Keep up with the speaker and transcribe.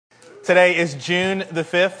Today is June the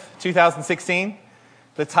 5th, 2016.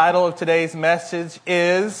 The title of today's message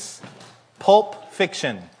is Pulp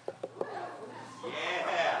Fiction.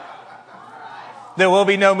 There will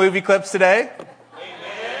be no movie clips today.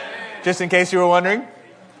 Just in case you were wondering.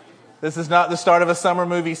 This is not the start of a summer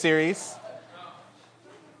movie series.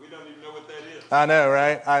 We don't even know what that is. I know,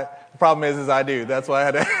 right? The problem is I do. That's why I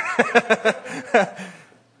had to.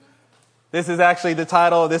 This is actually the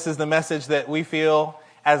title. This is the message that we feel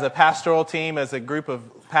as a pastoral team, as a group of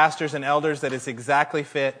pastors and elders, that is exactly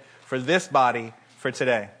fit for this body for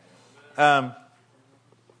today. I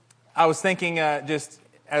was thinking just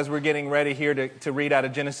as we're getting ready here to read out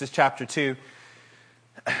of Genesis chapter 2,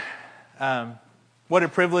 what a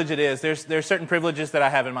privilege it is. There's certain privileges that I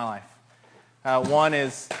have in my life. One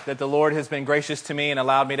is that the Lord has been gracious to me and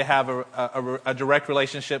allowed me to have a direct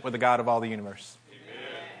relationship with the God of all the universe.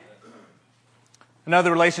 Amen.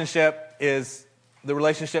 Another relationship is the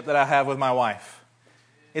relationship that I have with my wife.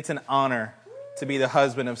 It's an honor to be the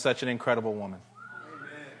husband of such an incredible woman.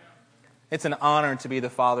 Amen. It's an honor to be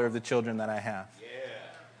the father of the children that I have. Yeah.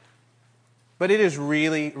 But it is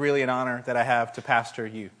really, really an honor that I have to pastor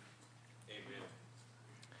you. Amen.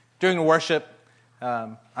 During the worship,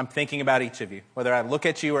 I'm thinking about each of you, whether I look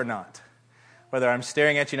at you or not, whether I'm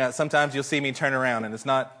staring at you or not. Sometimes you'll see me turn around, and it's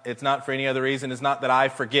not for any other reason. It's not that I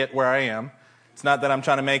forget where I am. It's not that I'm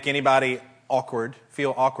trying to make anybody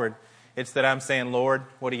feel awkward. It's that I'm saying, Lord,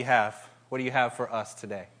 what do you have? What do you have for us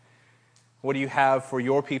today? What do you have for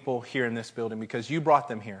your people here in this building? Because you brought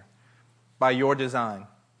them here by your design.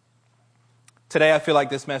 Today I feel like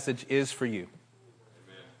this message is for you.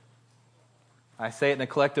 Amen. I say it in a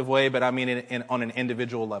collective way, but I mean it on an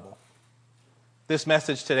individual level. This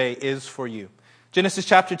message today is for you. Genesis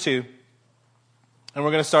chapter 2, and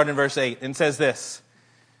we're going to start in verse 8. And it says this: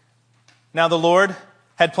 Now the Lord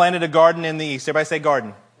had planted a garden in the east. Everybody say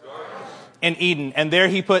garden. In Eden. And there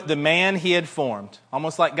he put the man he had formed.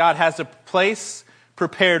 Almost like God has a place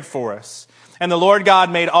prepared for us. And the Lord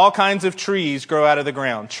God made all kinds of trees grow out of the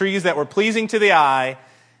ground. Trees that were pleasing to the eye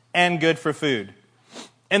and good for food.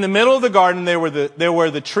 In the middle of the garden there were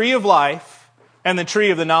the tree of life and the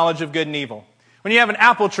tree of the knowledge of good and evil. When you have an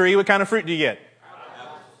apple tree, what kind of fruit do you get?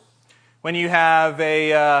 Apples. When you have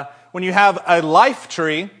a life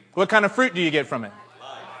tree, what kind of fruit do you get from it?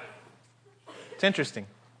 It's interesting.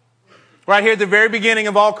 Right here at the very beginning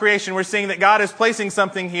of all creation, we're seeing that God is placing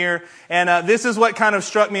something here. And this is what kind of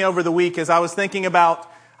struck me over the week as I was thinking about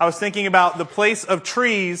the place of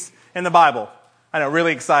trees in the Bible. I know,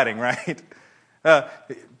 really exciting, right?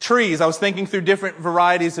 Trees. I was thinking through different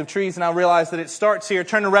varieties of trees, and I realized that it starts here.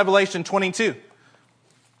 Turn to Revelation 22.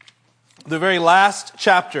 The very last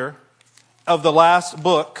chapter of the last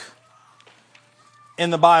book in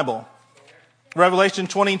the Bible. Revelation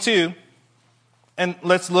 22. And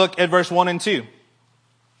let's look at verse 1 and 2.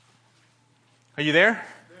 Are you there?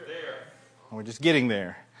 There. We're just getting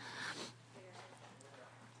there.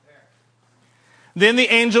 Then the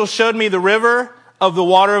angel showed me the river of the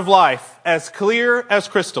water of life, as clear as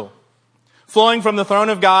crystal, flowing from the throne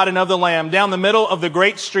of God and of the Lamb, down the middle of the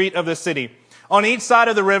great street of the city. On each side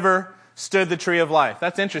of the river stood the tree of life.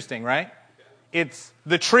 That's interesting, right? It's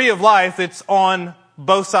the tree of life that's on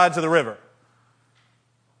both sides of the river.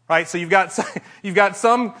 Right, so you've got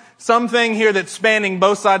something here that's spanning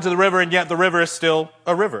both sides of the river, and yet the river is still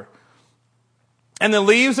a river. And the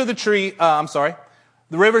leaves of the tree, the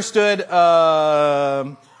river stood,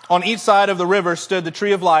 on each side of the river stood the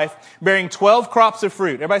tree of life, bearing 12 crops of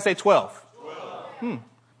fruit. Everybody say 12. 12.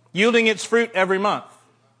 Yielding its fruit every month.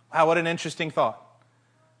 Wow, what an interesting thought.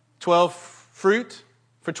 12 fruit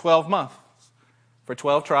for 12 months. For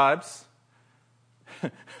 12 tribes.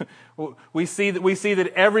 We see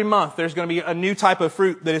that every month there's going to be a new type of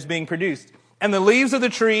fruit that is being produced. And the leaves of the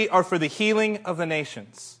tree are for the healing of the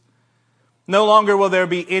nations. No longer will there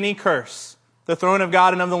be any curse. The throne of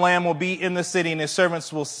God and of the Lamb will be in the city, and his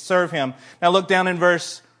servants will serve him. Now look down in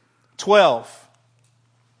verse 12.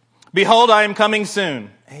 Behold, I am coming soon.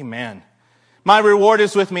 Amen. My reward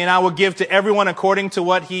is with me, and I will give to everyone according to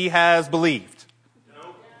what he has believed.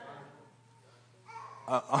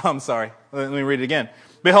 I'm sorry. Let me read it again.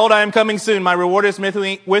 Behold, I am coming soon. My reward is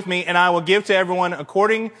with me, and I will give to everyone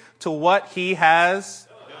according to what he has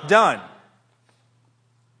done.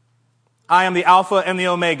 I am the Alpha and the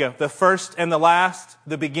Omega, the first and the last,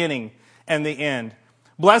 the beginning and the end.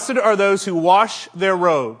 Blessed are those who wash their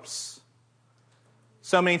robes.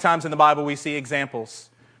 So many times in the Bible we see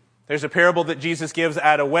examples. There's a parable that Jesus gives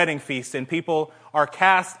at a wedding feast, and people are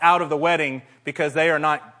cast out of the wedding because they are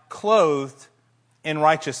not clothed in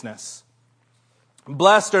righteousness.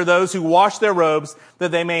 Blessed are those who wash their robes,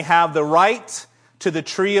 that they may have the right to the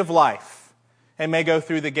tree of life and may go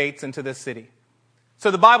through the gates into this city. So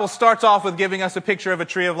the Bible starts off with giving us a picture of a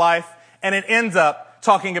tree of life, and it ends up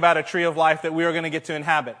talking about a tree of life that we are going to get to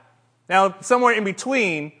inhabit. Now, somewhere in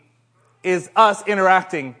between is us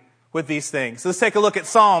interacting with these things. So let's take a look at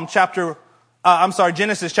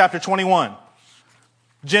Genesis chapter 21.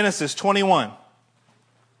 Genesis 21.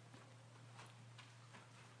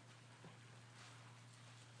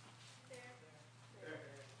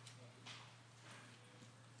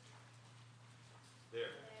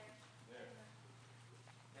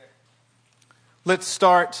 Let's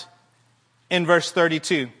start in verse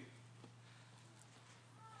 32.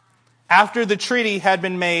 After the treaty had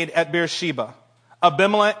been made at Beersheba,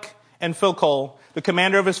 Abimelech and Phicol, the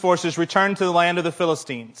commander of his forces, returned to the land of the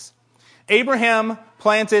Philistines. Abraham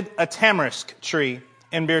planted a tamarisk tree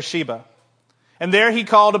in Beersheba, and there he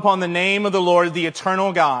called upon the name of the Lord, the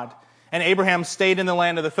eternal God. And Abraham stayed in the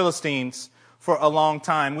land of the Philistines for a long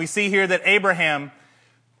time. We see here that Abraham,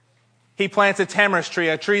 he plants a tamarisk tree,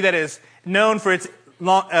 a tree that is known for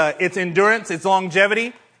its endurance, its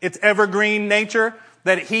longevity, its evergreen nature,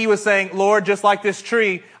 that he was saying, Lord, just like this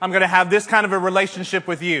tree, I'm going to have this kind of a relationship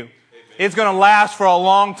with you. Amen. It's going to last for a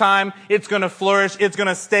long time. It's going to flourish. It's going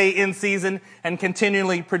to stay in season and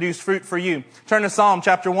continually produce fruit for you. Turn to Psalm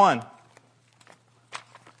chapter 1.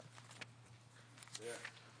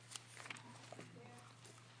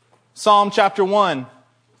 Psalm chapter 1.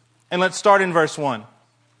 And let's start in verse 1.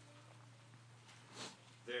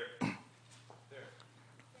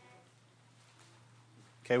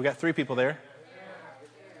 Okay, we got 3 people there.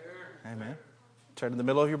 Amen. Turn to the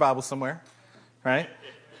middle of your Bible somewhere, right?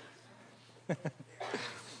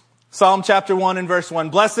 Psalm chapter 1 and verse 1.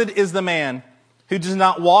 Blessed is the man who does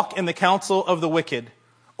not walk in the counsel of the wicked,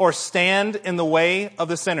 or stand in the way of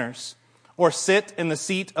the sinners, or sit in the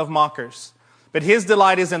seat of mockers. But his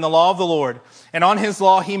delight is in the law of the Lord, and on his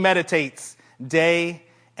law he meditates day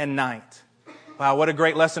and night. Wow, what a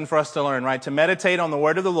great lesson for us to learn, right? To meditate on the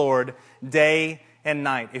word of the Lord day and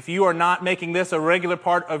night. If you are not making this a regular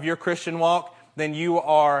part of your Christian walk, then you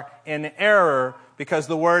are in error, because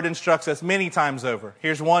the word instructs us many times over.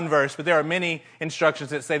 Here's one verse, but there are many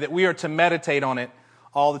instructions that say that we are to meditate on it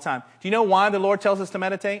all the time. Do you know why the Lord tells us to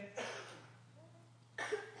meditate?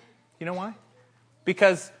 You know why?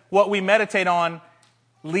 Because what we meditate on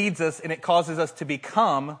leads us, and it causes us to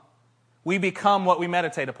become. We become what we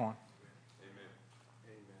meditate upon.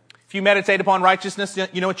 Amen. If you meditate upon righteousness,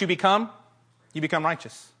 you know what you become? You become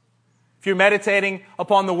righteous. If you're meditating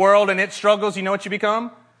upon the world and its struggles, you know what you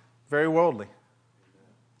become? Very worldly.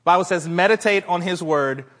 The Bible says, meditate on his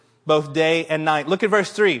word both day and night. Look at verse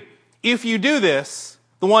 3. If you do this,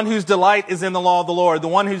 the one whose delight is in the law of the Lord, the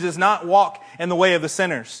one who does not walk in the way of the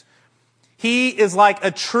sinners, he is like a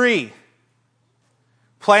tree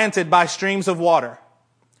planted by streams of water,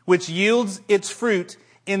 which yields its fruit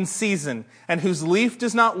in season, and whose leaf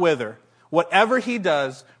does not wither. Whatever he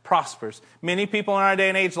does prospers. Many people in our day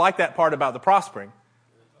and age like that part about the prospering,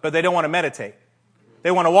 but they don't want to meditate.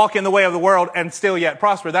 They want to walk in the way of the world and still yet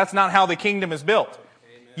prosper. That's not how the kingdom is built.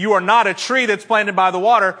 Amen. You are not a tree that's planted by the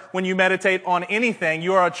water when you meditate on anything.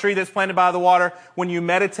 You are a tree that's planted by the water when you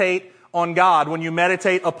meditate on God, when you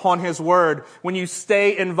meditate upon his word, when you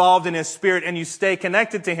stay involved in his spirit and you stay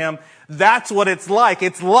connected to him. That's what it's like.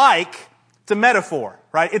 It's a metaphor,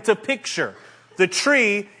 right? It's a picture. The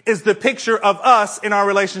tree is the picture of us in our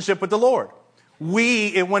relationship with the Lord.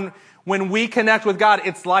 When we connect with God,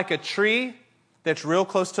 it's like a tree that's real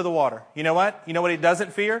close to the water. You know what? You know what it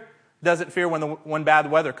doesn't fear? It doesn't fear when bad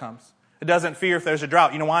weather comes. It doesn't fear if there's a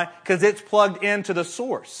drought. You know why? Because it's plugged into the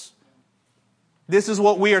source. This is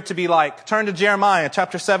what we are to be like. Turn to Jeremiah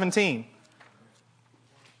chapter 17.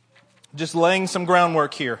 Just laying some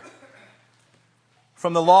groundwork here.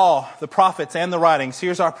 From the law, the prophets, and the writings.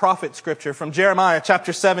 Here's our prophet scripture from Jeremiah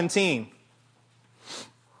chapter 17.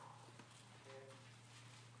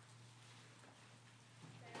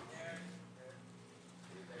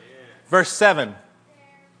 Verse 7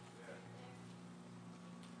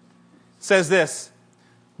 says this,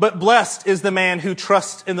 but blessed is the man who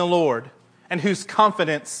trusts in the Lord and whose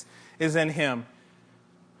confidence is in him.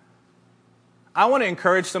 I want to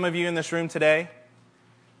encourage some of you in this room today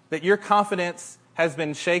that your confidence has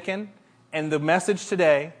been shaken, and the message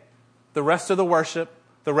today, the rest of the worship,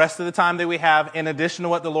 the rest of the time that we have, in addition to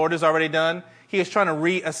what the Lord has already done, he is trying to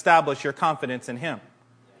reestablish your confidence in him.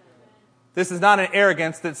 This is not an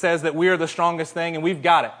arrogance that says that we are the strongest thing and we've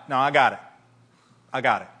got it. No, I got it. I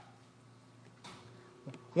got it.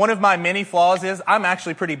 One of my many flaws is I'm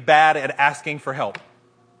actually pretty bad at asking for help.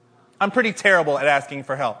 I'm pretty terrible at asking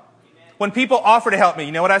for help. When people offer to help me,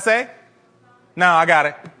 you know what I say? No, I got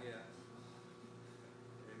it.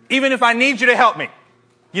 Even if I need you to help me,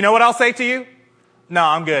 you know what I'll say to you? No,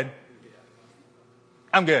 I'm good.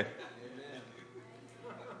 I'm good.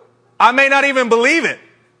 I may not even believe it.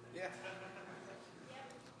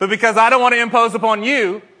 But because I don't want to impose upon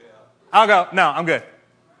you, I'll go, no, I'm good.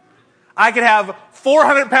 I could have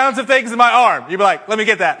 400 pounds of things in my arm. You'd be like, let me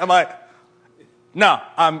get that. I'm like, no,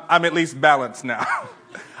 I'm at least balanced now.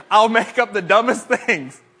 I'll make up the dumbest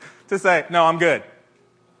things to say, no, I'm good.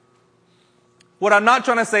 What I'm not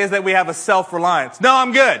trying to say is that we have a self-reliance. No,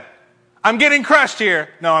 I'm good. I'm getting crushed here.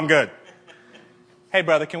 No, I'm good. Hey,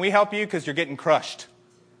 brother, can we help you? Because you're getting crushed.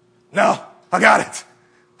 No, I got it.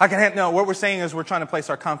 I can handle. No, what we're saying is we're trying to place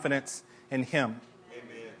our confidence in Him.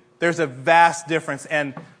 Amen. There's a vast difference.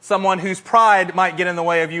 And someone whose pride might get in the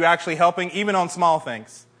way of you actually helping, even on small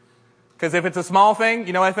things. Because if it's a small thing,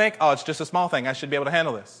 you know what I think? Oh, it's just a small thing. I should be able to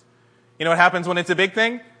handle this. You know what happens when it's a big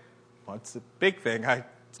thing? Well, it's a big thing.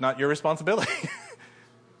 It's not your responsibility.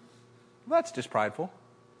 Well, that's just prideful.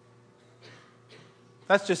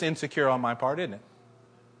 That's just insecure on my part, isn't it?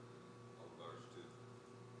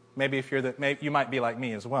 Maybe if you might be like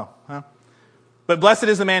me as well, huh? But blessed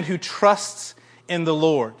is the man who trusts in the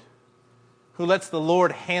Lord, who lets the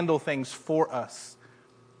Lord handle things for us,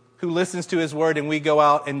 who listens to His word and we go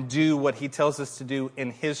out and do what He tells us to do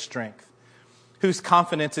in His strength, whose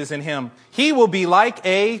confidence is in Him. He will be like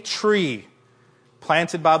a tree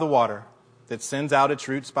planted by the water that sends out its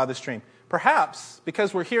roots by the stream. Perhaps,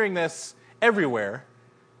 because we're hearing this everywhere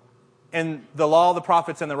in the law, the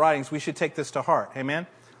prophets, and the writings, we should take this to heart. Amen?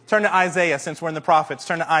 Turn to Isaiah, since we're in the prophets.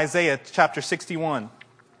 Turn to Isaiah chapter 61.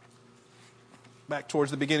 Back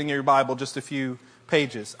towards the beginning of your Bible, just a few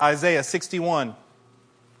pages. Isaiah 61.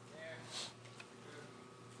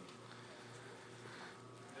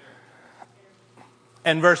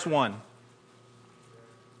 And verse 1. It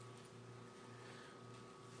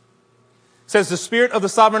says, the Spirit of the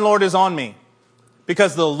Sovereign Lord is on me,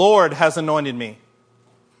 because the Lord has anointed me.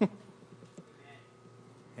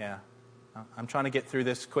 Yeah. I'm trying to get through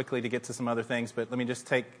this quickly to get to some other things, but let me just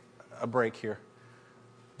take a break here.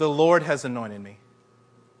 The Lord has anointed me.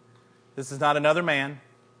 This is not another man.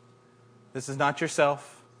 This is not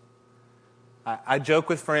yourself. I joke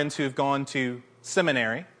with friends who've gone to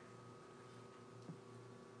seminary,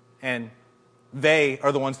 and they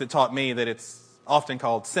are the ones that taught me that it's often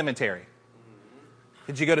called cemetery.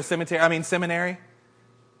 Did you go to seminary?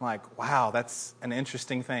 I'm like, wow, that's an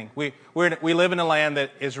interesting thing. We live in a land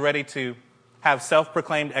that is ready to have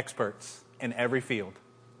self-proclaimed experts in every field.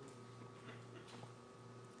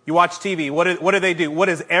 You watch TV. What do they do? What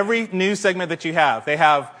is every news segment that you have? They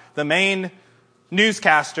have the main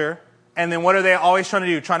newscaster, and then what are they always trying to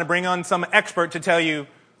do? Trying to bring on some expert to tell you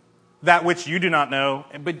that which you do not know,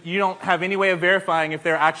 but you don't have any way of verifying if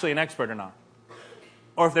they're actually an expert or not.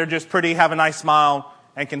 Or if they're just pretty, have a nice smile,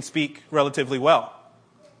 and can speak relatively well.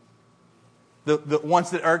 The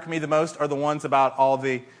ones that irk me the most are the ones about all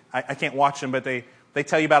the, I can't watch them, but they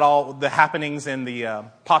tell you about all the happenings in the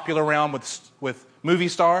popular realm with movie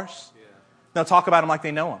stars. Yeah. They'll talk about them like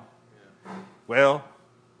they know them. Yeah. Well,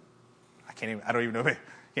 I don't even know,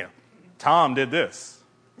 Tom did this.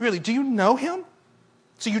 Really, do you know him?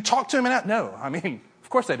 So you talked to him and that? No, of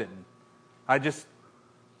course I didn't. I just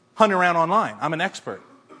hunt around online. I'm an expert.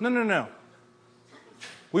 No.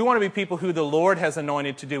 We want to be people who the Lord has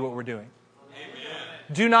anointed to do what we're doing. Amen.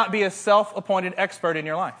 Do not be a self-appointed expert in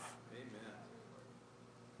your life.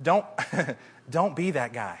 Amen. Don't be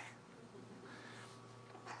that guy.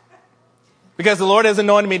 Because the Lord has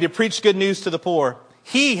anointed me to preach good news to the poor.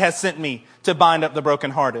 He has sent me to bind up the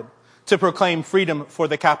brokenhearted, to proclaim freedom for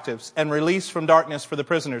the captives and release from darkness for the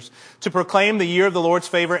prisoners, to proclaim the year of the Lord's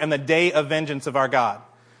favor and the day of vengeance of our God,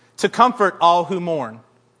 to comfort all who mourn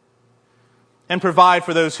and provide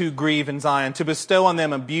for those who grieve in Zion, to bestow on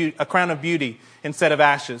them a crown of beauty instead of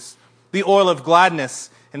ashes, the oil of gladness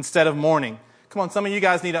instead of mourning. Come on, some of you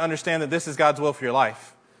guys need to understand that this is God's will for your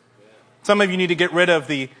life. Some of you need to get rid of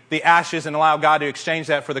the ashes and allow God to exchange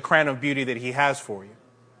that for the crown of beauty that He has for you.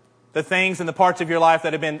 The things and the parts of your life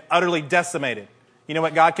that have been utterly decimated. You know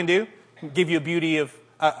what God can do? He can give you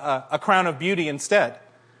a crown of beauty instead.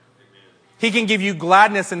 He can give you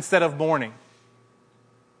gladness instead of mourning.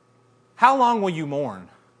 How long will you mourn?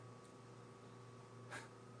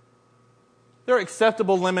 There are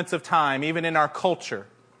acceptable limits of time, even in our culture.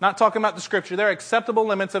 Not talking about the Scripture. There are acceptable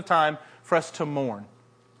limits of time for us to mourn.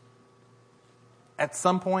 At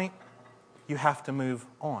some point, you have to move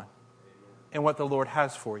on in what the Lord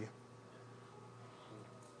has for you.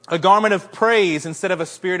 A garment of praise instead of a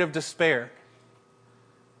spirit of despair.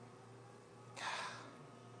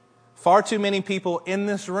 Far too many people in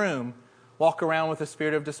this room walk around with a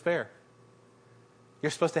spirit of despair.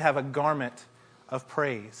 You're supposed to have a garment of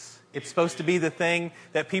praise. It's supposed to be the thing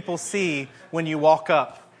that people see when you walk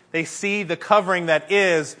up. They see the covering that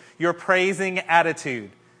is your praising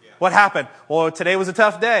attitude. What happened? Well, today was a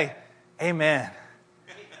tough day. Amen.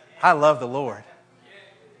 I love the Lord.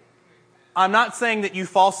 I'm not saying that you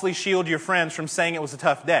falsely shield your friends from saying it was a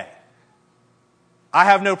tough day. I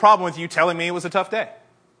have no problem with you telling me it was a tough day.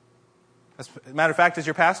 As a matter of fact, as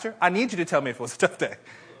your pastor, I need you to tell me if it was a tough day.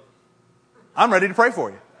 I'm ready to pray for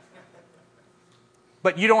you.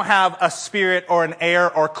 But you don't have a spirit or an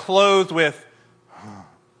air or clothed with,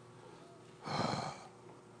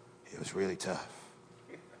 it was really tough.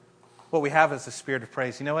 What we have is a spirit of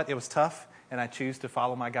praise. You know what? It was tough, and I choose to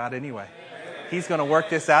follow my God anyway. He's going to work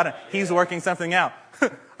this out. He's working something out.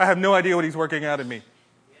 I have no idea what he's working out in me.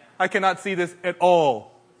 I cannot see this at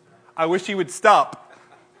all. I wish he would stop.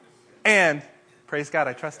 And, praise God,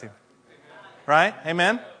 I trust him. Right?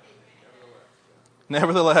 Amen?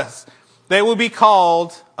 Nevertheless, they will be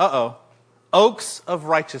called, oaks of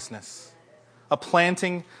righteousness, a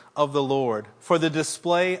planting of the Lord, for the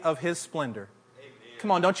display of his splendor.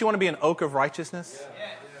 Come on, don't you want to be an oak of righteousness?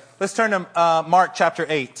 Let's turn to Mark chapter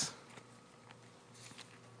 8.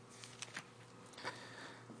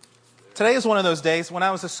 Today is one of those days. When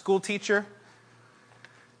I was a school teacher,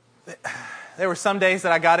 there were some days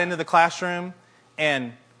that I got into the classroom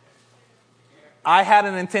and I had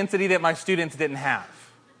an intensity that my students didn't have.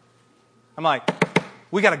 I'm like,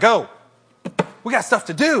 we got to go. We got stuff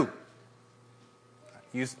to do.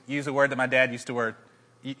 Use a word that my dad used to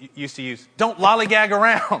use. Don't lollygag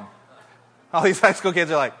around. All these high school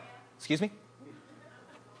kids are like, excuse me?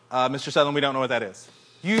 Mr. Sutherland, we don't know what that is.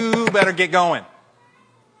 You better get going.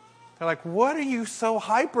 They're like, what are you so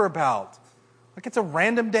hyper about? Like, it's a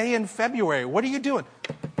random day in February. What are you doing?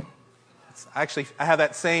 I have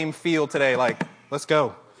that same feel today. Like, let's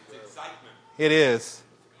go. It's excitement. It is.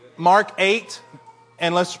 Mark 8,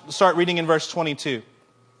 and let's start reading in verse 22.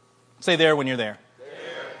 Say there when you're there.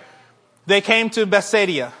 They came to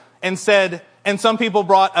Bethsaida and said, and some people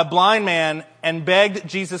brought a blind man and begged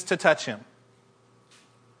Jesus to touch him.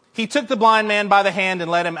 He took the blind man by the hand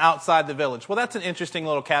and led him outside the village. Well, that's an interesting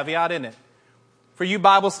little caveat, isn't it? For you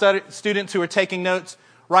Bible students who are taking notes,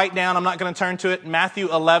 write down, I'm not going to turn to it,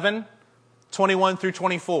 Matthew 11, 21 through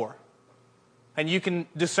 24. And you can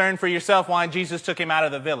discern for yourself why Jesus took him out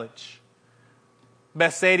of the village.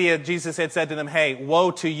 Bethsaida, Jesus had said to them, hey,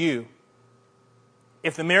 woe to you.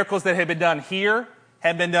 If the miracles that had been done here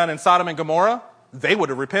had been done in Sodom and Gomorrah, they would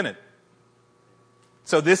have repented.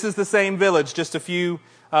 So this is the same village just a few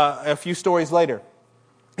stories later.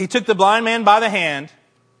 He took the blind man by the hand.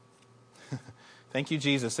 Thank you,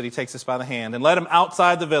 Jesus, that he takes us by the hand and led him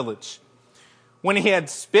outside the village. When he had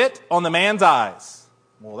spit on the man's eyes,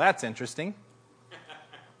 well, that's interesting,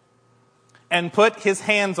 and put his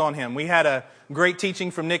hands on him. We had a great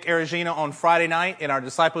teaching from Nick Aragina on Friday night in our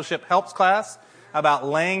discipleship helps class about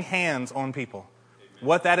laying hands on people. Amen.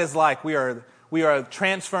 What that is like. We are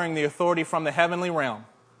transferring the authority from the heavenly realm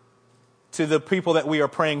to the people that we are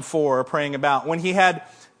praying for or praying about. When he had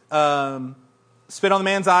spit on the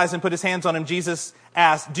man's eyes and put his hands on him, Jesus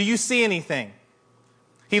asked, do you see anything?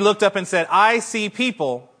 He looked up and said, I see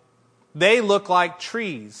people. They look like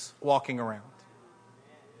trees walking around.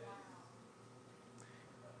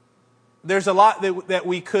 There's a lot that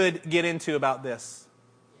we could get into about this.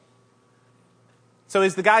 So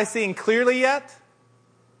is the guy seeing clearly yet?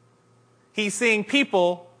 He's seeing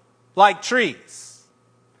people like trees.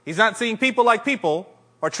 He's not seeing people like people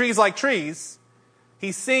or trees like trees.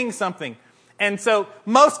 He's seeing something. And so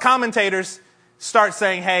most commentators start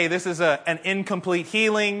saying, hey, this is an incomplete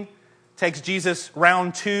healing. Takes Jesus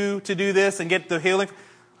round 2 to do this and get the healing.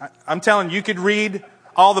 I'm telling you, you could read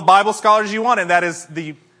all the Bible scholars you want, and that is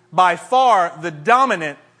by far the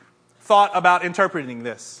dominant thought about interpreting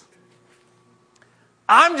this.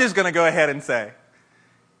 I'm just going to go ahead and say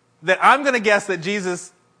that I'm going to guess that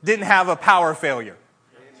Jesus didn't have a power failure.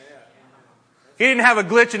 He didn't have a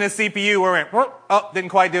glitch in his CPU where it went, didn't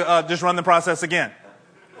quite do, just run the process again.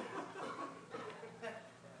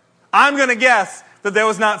 I'm going to guess that there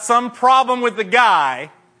was not some problem with the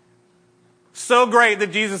guy so great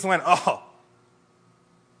that Jesus went,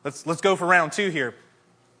 let's go for round 2 here.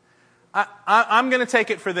 I'm going to take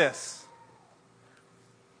it for this.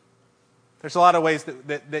 There's a lot of ways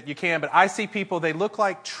that you can, but I see people, they look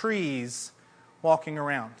like trees walking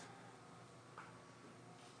around.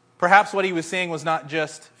 Perhaps what he was seeing was not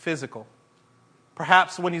just physical.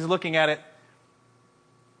 Perhaps when he's looking at it,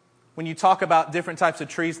 when you talk about different types of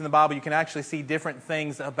trees in the Bible, you can actually see different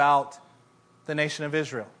things about the nation of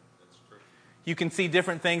Israel. That's true. You can see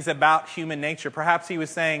different things about human nature. Perhaps he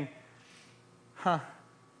was saying,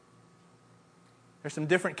 There's some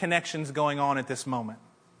different connections going on at this moment.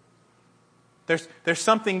 There's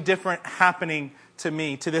something different happening to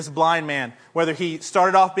me, to this blind man. Whether he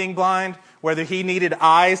started off being blind, whether he needed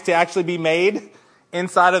eyes to actually be made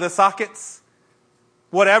inside of the sockets,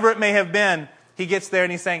 whatever it may have been, he gets there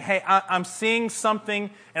and he's saying, hey, I'm seeing something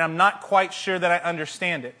and I'm not quite sure that I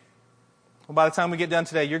understand it. Well, by the time we get done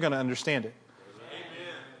today, you're going to understand it.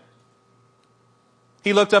 Amen.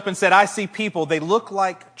 He looked up and said, I see people. They look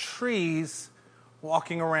like trees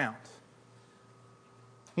walking around.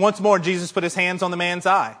 Once more, Jesus put his hands on the man's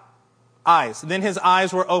eyes. Then his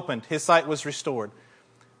eyes were opened. His sight was restored.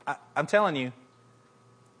 I'm telling you,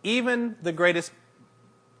 even the greatest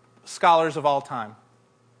scholars of all time,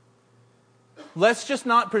 let's just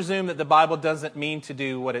not presume that the Bible doesn't mean to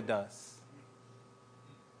do what it does.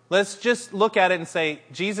 Let's just look at it and say,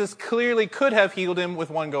 Jesus clearly could have healed him with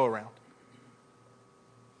one go around.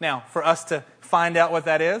 Now, for us to find out what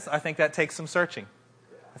that is, I think that takes some searching.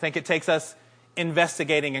 I think it takes us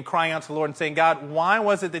investigating and crying out to the Lord and saying, God, why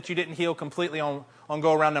was it that you didn't heal completely on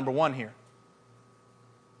go around number 1 here?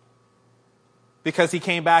 Because he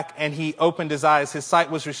came back and he opened his eyes, his sight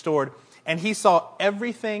was restored, and he saw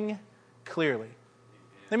everything clearly.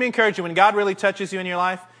 Let me encourage you, when God really touches you in your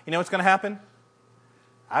life, you know what's going to happen?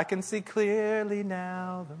 I can see clearly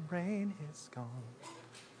now, the rain is gone.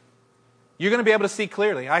 You're going to be able to see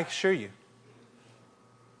clearly, I assure you.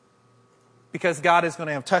 Because God is going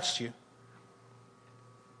to have touched you.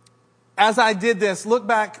 As I did this, look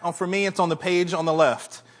back, for me it's on the page on the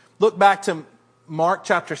left. Look back to Mark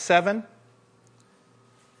chapter 7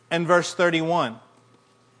 and verse 31.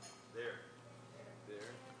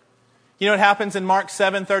 You know what happens in Mark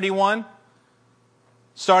 7:31?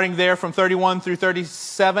 Starting there from 31 through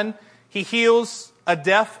 37, he heals a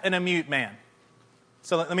deaf and a mute man.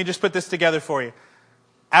 So let me just put this together for you.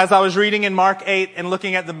 As I was reading in Mark 8 and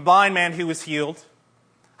looking at the blind man who was healed,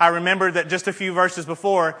 I remembered that just a few verses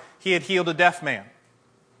before, he had healed a deaf man.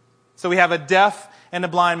 So we have a deaf and a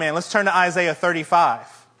blind man. Let's turn to Isaiah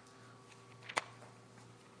 35.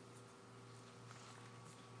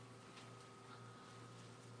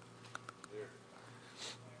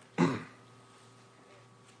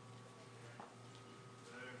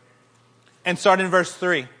 And start in verse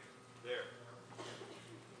 3. It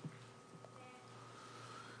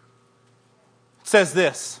says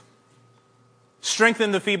this: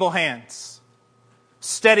 strengthen the feeble hands.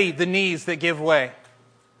 Steady the knees that give way.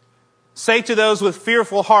 Say to those with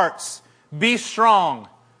fearful hearts, be strong.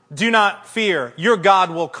 Do not fear. Your God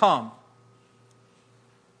will come.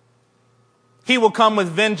 He will come with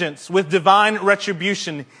vengeance, with divine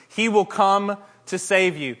retribution. He will come to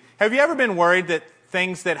save you. Have you ever been worried that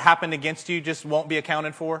things that happen against you just won't be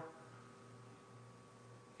accounted for?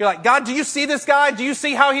 You're like, God, do you see this guy? Do you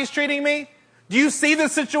see how he's treating me? Do you see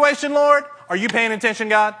this situation, Lord? Are you paying attention,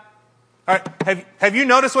 God? All right, have you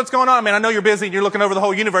noticed what's going on? I mean, I know you're busy and you're looking over the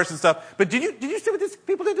whole universe and stuff, but did you see what these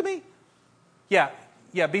people did to me? Yeah,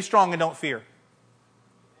 be strong and don't fear.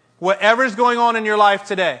 Whatever's going on in your life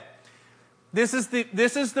today, this is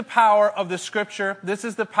the power of the Scripture. This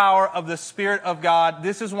is the power of the Spirit of God.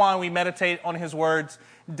 This is why we meditate on His words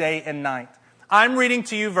day and night. I'm reading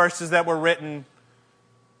to you verses that were written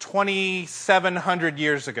 2,700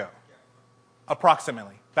 years ago,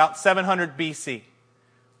 approximately, about 700 BC.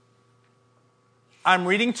 I'm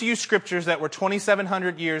reading to you scriptures that were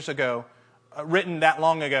 2,700 years ago, written that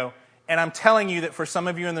long ago, and I'm telling you that for some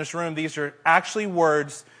of you in this room, these are actually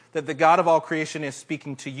words that the God of all creation is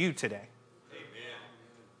speaking to you today.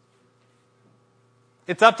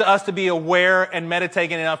 It's up to us to be aware and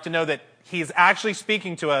meditating enough to know that He's actually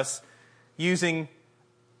speaking to us using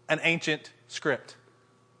an ancient script.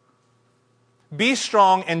 Be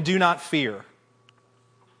strong and do not fear.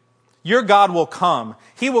 Your God will come.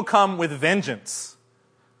 He will come with vengeance.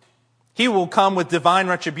 He will come with divine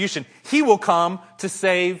retribution. He will come to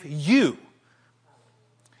save you.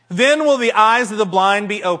 Then will the eyes of the blind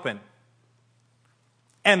be open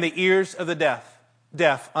and the ears of the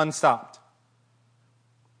deaf unstopped.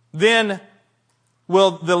 Then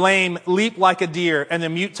will the lame leap like a deer, and the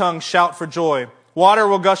mute tongue shout for joy. Water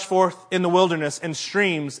will gush forth in the wilderness and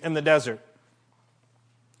streams in the desert.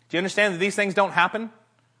 Do you understand that these things don't happen?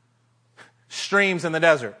 Streams in the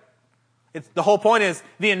desert. The whole point is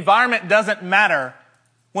the environment doesn't matter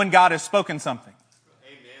when God has spoken something.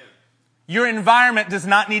 Amen. Your environment does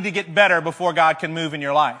not need to get better before God can move in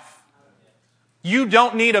your life. You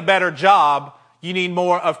don't need a better job. You need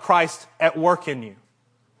more of Christ at work in you.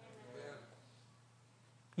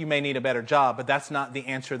 You may need a better job, but that's not the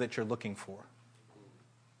answer that you're looking for.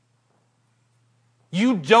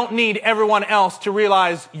 You don't need everyone else to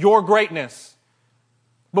realize your greatness.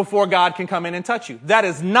 before God can come in and touch you. That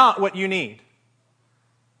is not what you need.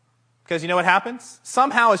 Because you know what happens?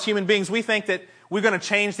 Somehow as human beings, we think that we're going to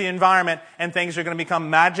change the environment and things are going to become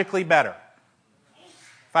magically better.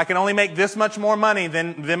 If I can only make this much more money,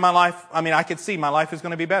 then my life, I could see my life is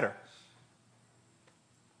going to be better.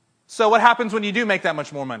 So what happens when you do make that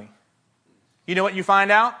much more money? You know what you find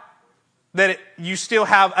out? That you still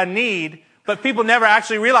have a need, but people never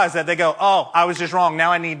actually realize that. They go, oh, I was just wrong.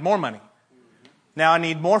 Now I need more money. Now I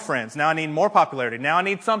need more friends. Now I need more popularity. Now I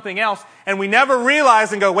need something else. And we never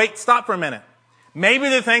realize and go, wait, stop for a minute. Maybe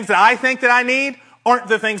the things that I think that I need aren't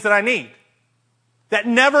the things that I need. That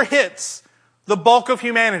never hits the bulk of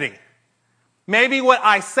humanity. Maybe what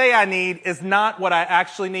I say I need is not what I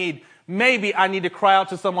actually need. Maybe I need to cry out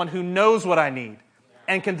to someone who knows what I need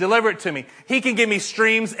and can deliver it to me. He can give me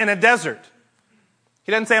streams in a desert.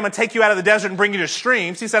 He doesn't say, I'm going to take you out of the desert and bring you to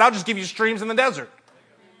streams. He said, I'll just give you streams in the desert.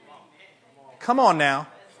 Come on now.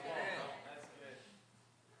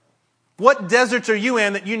 What deserts are you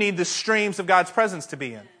in that you need the streams of God's presence to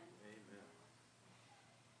be in?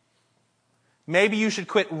 Maybe you should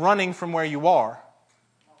quit running from where you are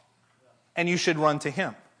and you should run to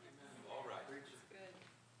Him.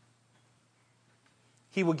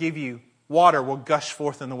 He will give you water will gush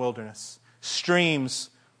forth in the wilderness.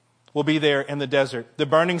 Streams will be there in the desert. The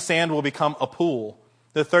burning sand will become a pool.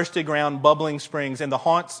 The thirsty ground, bubbling springs. And the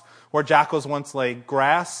haunts where jackals once lay,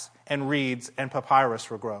 grass and reeds and papyrus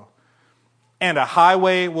will grow. And a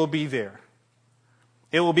highway will be there.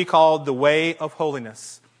 It will be called the way of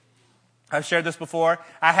holiness. I've shared this before.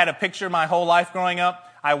 I had a picture my whole life growing up.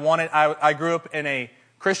 I grew up in a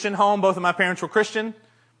Christian home. Both of my parents were Christian.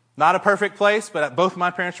 Not a perfect place, but both of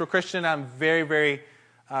my parents were Christian. I'm very, very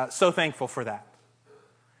so thankful for that.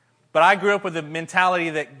 But I grew up with the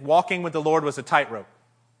mentality that walking with the Lord was a tightrope.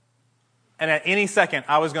 And at any second,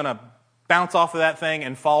 I was going to bounce off of that thing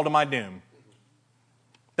and fall to my doom.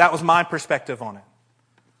 That was my perspective on it.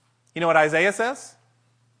 You know what Isaiah says?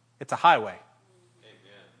 It's a highway.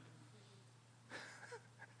 Amen.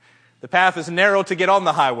 The path is narrow to get on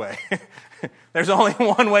the highway. There's only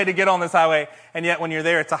one way to get on this highway, and yet when you're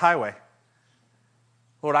there, it's a highway.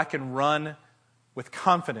 Lord, I can run with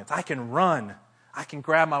confidence. I can run. I can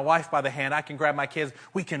grab my wife by the hand. I can grab my kids.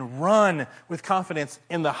 We can run with confidence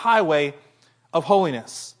in the highway of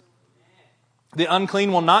holiness. The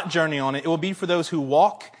unclean will not journey on it. It will be for those who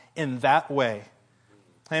walk in that way.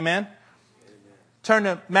 Amen? Turn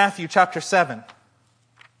to Matthew chapter 7.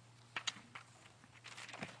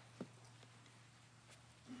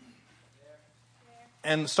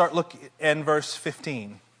 And start looking in verse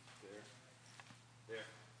 15.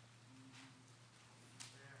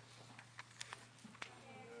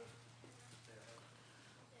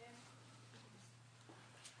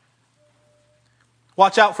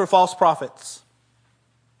 Watch out for false prophets.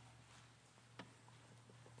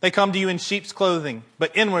 They come to you in sheep's clothing,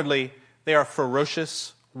 but inwardly they are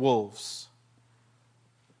ferocious wolves.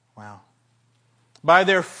 Wow. By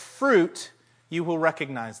their fruit you will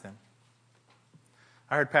recognize them.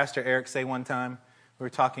 I heard Pastor Eric say one time, we were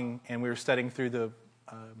talking and we were studying through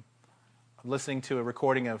listening to a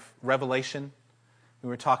recording of Revelation. We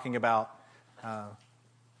were talking about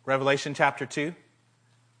Revelation chapter 2.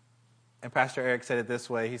 And Pastor Eric said it this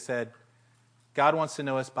way. He said, God wants to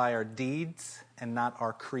know us by our deeds and not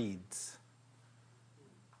our creeds.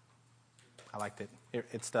 I liked it.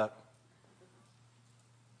 It stuck.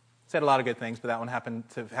 Said a lot of good things, but that one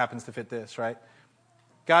happens to fit this, right?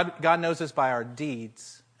 God knows us by our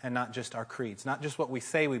deeds and not just our creeds. Not just what we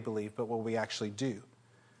say we believe, but what we actually do.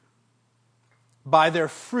 By their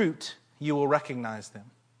fruit, you will recognize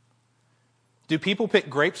them. Do people pick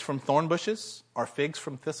grapes from thorn bushes or figs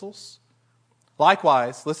from thistles?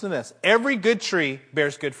 Likewise, listen to this. Every good tree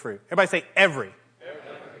bears good fruit. Everybody say every.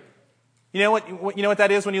 Every. You know what that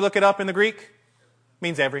is when you look it up in the Greek? It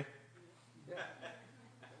means every. It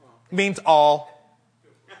means all.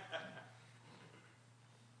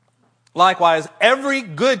 Likewise, every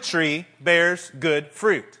good tree bears good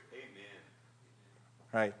fruit. Amen.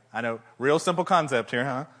 Right. I know, real simple concept here,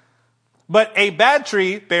 huh? But a bad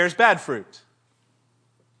tree bears bad fruit.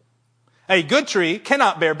 A good tree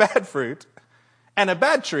cannot bear bad fruit, and a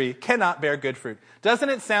bad tree cannot bear good fruit. Doesn't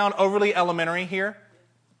it sound overly elementary here?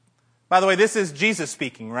 By the way, this is Jesus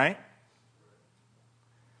speaking, right?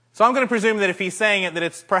 So I'm going to presume that if he's saying it, that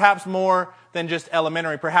it's perhaps more than just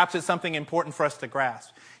elementary. Perhaps it's something important for us to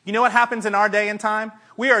grasp. You know what happens in our day and time?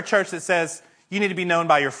 We are a church that says you need to be known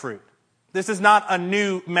by your fruit. This is not a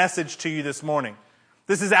new message to you this morning.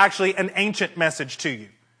 This is actually an ancient message to you.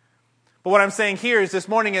 But what I'm saying here is this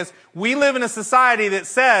morning is we live in a society that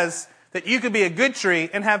says that you could be a good tree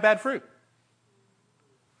and have bad fruit.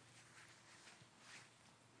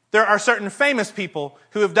 There are certain famous people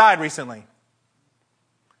who have died recently.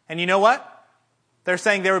 And you know what? They're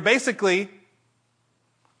saying they were basically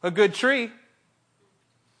a good tree.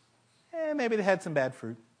 Maybe they had some bad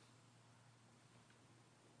fruit.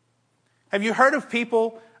 Have you heard of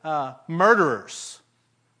people, murderers?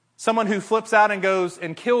 Someone who flips out and goes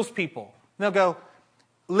and kills people. And they'll go,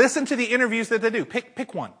 listen to the interviews that they do.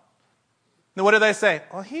 Pick one. Now what do they say?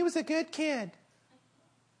 Well, he was a good kid.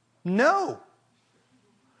 No,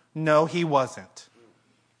 he wasn't.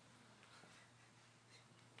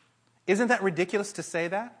 Isn't that ridiculous to say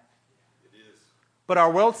that? It is. But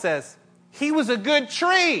our world says, he was a good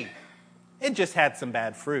tree. It just had some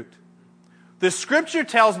bad fruit. The scripture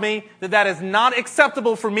tells me that that is not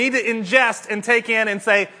acceptable for me to ingest and take in and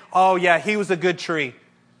say, oh yeah, he was a good tree.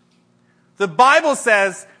 The Bible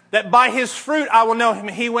says that by his fruit I will know him.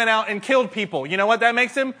 He went out and killed people. You know what that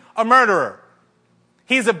makes him? A murderer.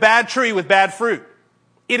 He's a bad tree with bad fruit.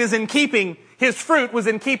 It is in keeping, his fruit was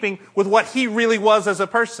in keeping with what he really was as a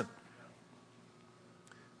person.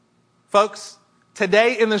 Folks,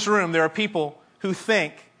 today in this room there are people who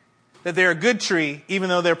think that they're a good tree even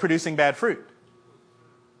though they're producing bad fruit.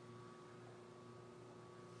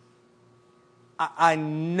 I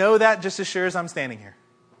know that just as sure as I'm standing here.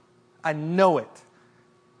 I know it.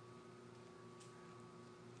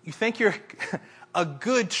 You think you're a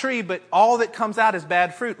good tree, but all that comes out is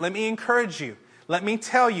bad fruit. Let me encourage you. Let me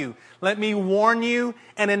tell you. Let me warn you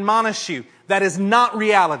and admonish you. That is not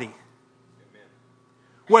reality. Amen.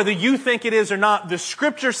 Whether you think it is or not, the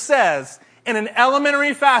scripture says in an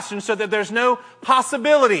elementary fashion so that there's no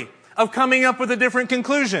possibility of coming up with a different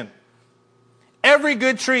conclusion. Every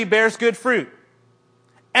good tree bears good fruit.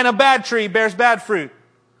 And a bad tree bears bad fruit.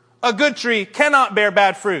 A good tree cannot bear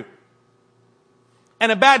bad fruit.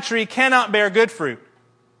 And a bad tree cannot bear good fruit.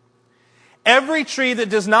 Every tree that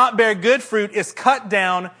does not bear good fruit is cut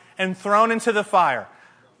down and thrown into the fire.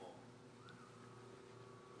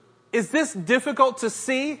 Is this difficult to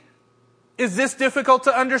see? Is this difficult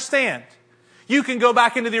to understand? You can go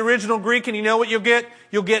back into the original Greek and you know what you'll get?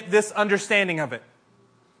 You'll get this understanding of it.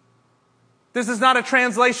 This is not a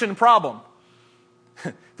translation problem.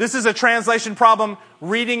 This is a translation problem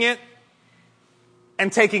reading it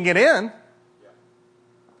and taking it in.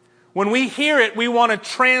 When we hear it, we want to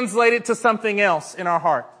translate it to something else in our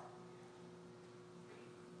heart.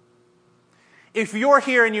 If you're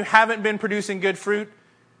here and you haven't been producing good fruit,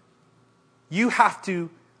 you have to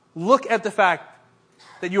look at the fact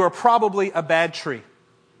that you are probably a bad tree.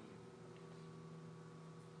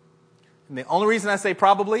 And the only reason I say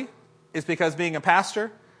probably is because being a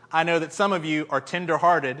pastor, I know that some of you are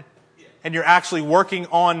tender-hearted and you're actually working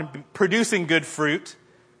on producing good fruit.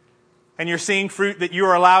 And you're seeing fruit that you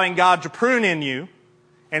are allowing God to prune in you.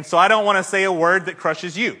 And so I don't want to say a word that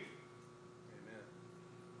crushes you. Amen.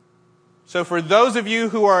 So for those of you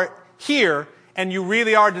who are here and you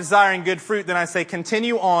really are desiring good fruit, then I say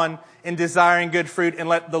continue on in desiring good fruit and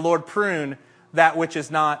let the Lord prune that which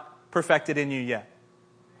is not perfected in you yet.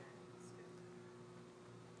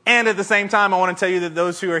 And at the same time, I want to tell you that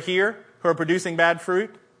those who are here, who are producing bad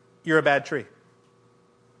fruit, you're a bad tree.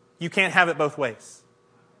 You can't have it both ways.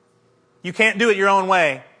 You can't do it your own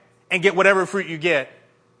way and get whatever fruit you get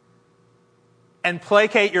and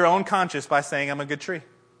placate your own conscience by saying, I'm a good tree.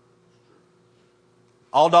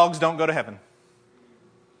 All dogs don't go to heaven.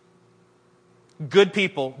 Good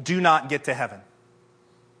people do not get to heaven.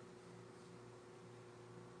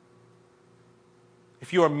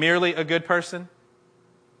 If you are merely a good person,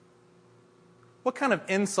 what kind of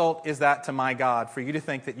insult is that to my God for you to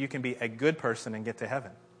think that you can be a good person and get to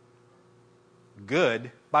heaven?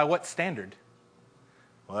 Good? By what standard?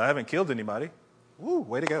 Well, I haven't killed anybody. Woo,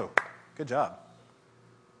 way to go. Good job.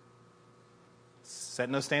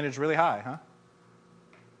 Setting those standards really high, huh?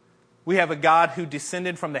 We have a God who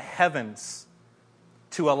descended from the heavens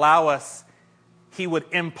to allow us. He would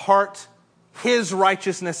impart His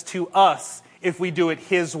righteousness to us if we do it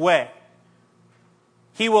His way.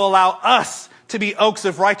 He will allow us to be oaks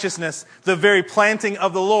of righteousness, the very planting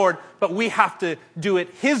of the Lord, but we have to do it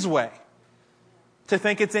His way. To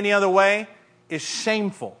think it's any other way is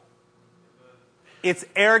shameful. It's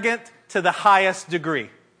arrogant to the highest degree.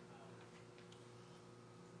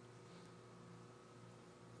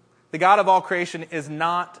 The God of all creation is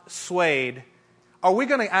not swayed. Are we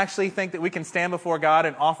going to actually think that we can stand before God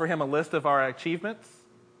and offer Him a list of our achievements?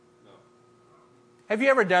 No. Have you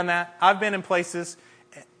ever done that? I've been in places,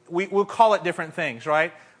 we'll call it different things,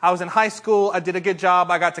 right? I was in high school, I did a good job,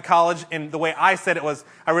 I got to college, and the way I said it was,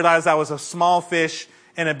 I realized I was a small fish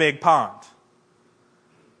in a big pond.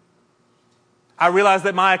 I realized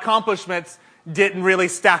that my accomplishments didn't really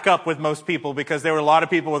stack up with most people because there were a lot of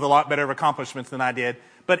people with a lot better accomplishments than I did.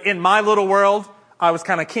 But in my little world, I was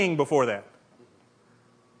kind of king before that.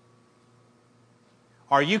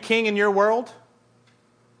 Are you king in your world?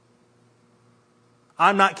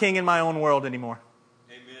 I'm not king in my own world anymore.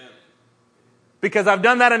 Amen. Because I've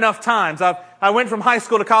done that enough times. I went from high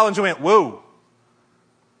school to college and went, whoa.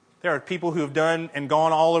 There are people who have done and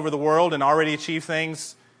gone all over the world and already achieved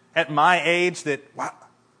things at my age that, wow,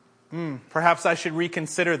 perhaps I should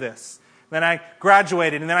reconsider this. Then I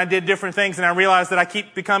graduated and then I did different things and I realized that I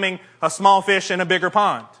keep becoming a small fish in a bigger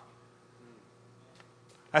pond.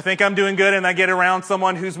 I think I'm doing good and I get around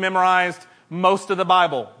someone who's memorized most of the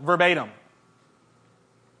Bible verbatim.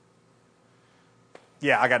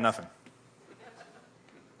 Yeah, I got nothing.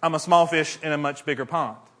 I'm a small fish in a much bigger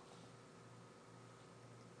pond.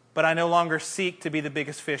 But I no longer seek to be the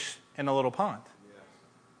biggest fish in a little pond.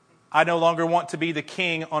 I no longer want to be the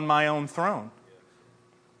king on my own throne.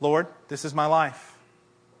 Lord, this is my life.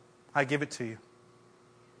 I give it to you.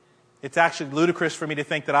 It's actually ludicrous for me to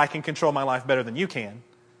think that I can control my life better than you can.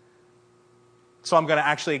 So I'm going to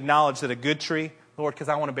actually acknowledge that a good tree, Lord, because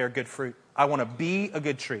I want to bear good fruit. I want to be a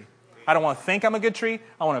good tree. I don't want to think I'm a good tree.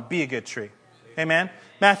 I want to be a good tree. Amen?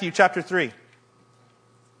 Matthew chapter 3.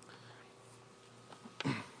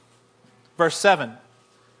 Verse 7.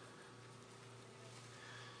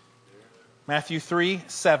 Matthew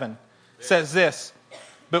 3:7 says this,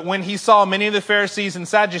 "But when he saw many of the Pharisees and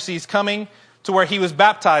Sadducees coming to where he was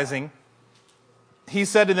baptizing, he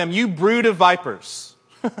said to them, 'You brood of vipers.'"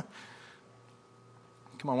 Come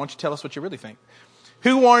on, why don't you tell us what you really think?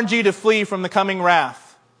 "Who warned you to flee from the coming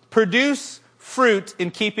wrath? Produce fruit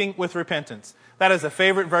in keeping with repentance." That is a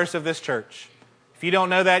favorite verse of this church. If you don't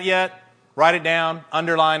know that yet, write it down,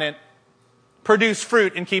 underline it. Produce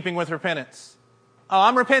fruit in keeping with repentance. Oh,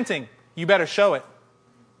 I'm repenting. You better show it.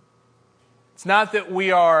 It's not that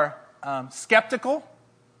we are skeptical.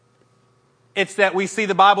 It's that we see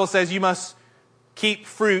the Bible says you must keep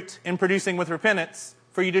fruit in producing with repentance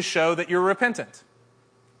for you to show that you're repentant.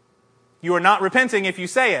 You are not repenting if you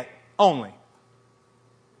say it only.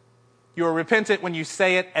 You are repentant when you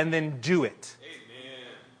say it and then do it. Amen.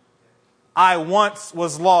 I once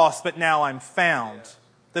was lost, but now I'm found.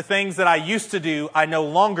 The things that I used to do, I no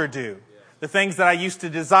longer do. The things that I used to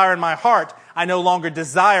desire in my heart, I no longer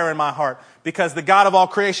desire in my heart. Because the God of all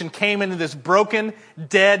creation came into this broken,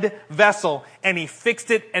 dead vessel and He fixed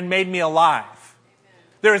it and made me alive.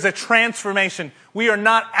 There is a transformation. We are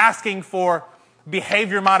not asking for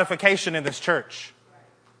behavior modification in this church.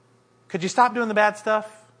 Could you stop doing the bad stuff?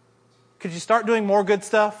 Could you start doing more good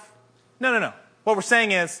stuff? No. What we're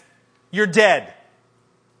saying is, you're dead.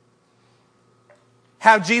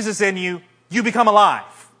 Have Jesus in you, you become alive.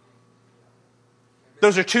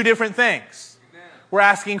 Those are two different things. We're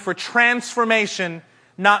asking for transformation,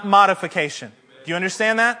 not modification. Do you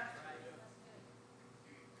understand that?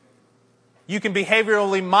 You can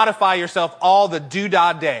behaviorally modify yourself all the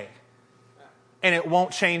doodah day, and it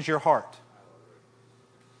won't change your heart.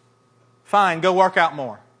 Fine, go work out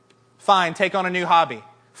more. Fine, take on a new hobby.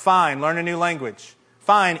 Fine, learn a new language.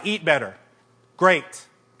 Fine, eat better. Great.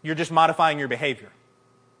 You're just modifying your behavior.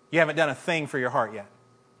 You haven't done a thing for your heart yet.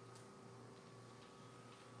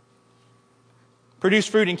 Produce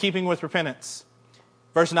fruit in keeping with repentance.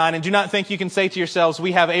 Verse 9, "And do not think you can say to yourselves,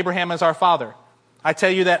 'We have Abraham as our father.' I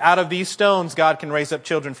tell you that out of these stones God can raise up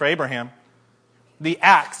children for Abraham. The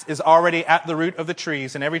axe is already at the root of the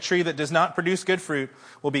trees, and every tree that does not produce good fruit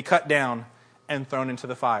will be cut down and thrown into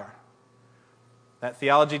the fire." That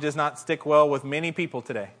theology does not stick well with many people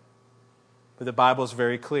today, but the Bible is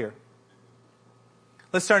very clear.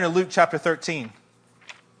 Let's turn to Luke chapter 13.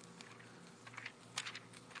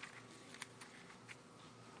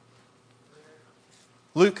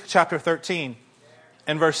 Luke chapter 13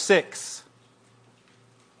 and verse 6.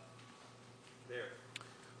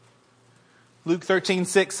 Luke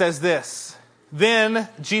 13:6 says this, "Then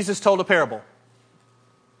Jesus told a parable.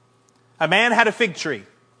 A man had a fig tree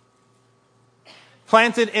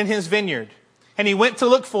planted in his vineyard, and he went to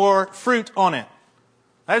look for fruit on it."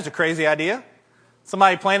 That is a crazy idea.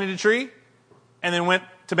 Somebody planted a tree and then went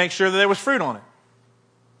to make sure that there was fruit on it.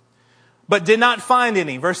 "But did not find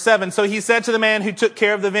any." Verse 7, "So he said to the man who took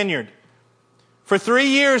care of the vineyard, 'For 3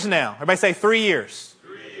 years now,'" everybody say 3 years.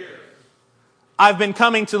 3 years. "I've been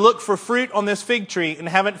coming to look for fruit on this fig tree and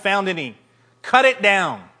haven't found any. Cut it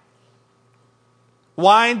down.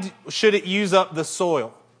 Why should it use up the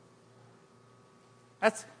soil?'"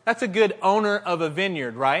 That's a good owner of a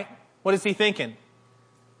vineyard, right? What is he thinking?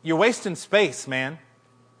 You're wasting space, man.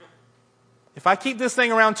 If I keep this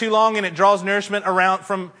thing around too long and it draws nourishment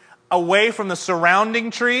away from the surrounding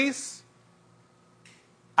trees,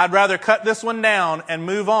 I'd rather cut this one down and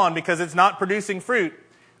move on because it's not producing fruit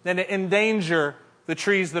than to endanger the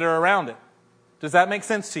trees that are around it. Does that make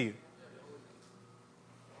sense to you?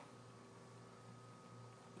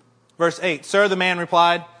 Verse 8, Sir, the man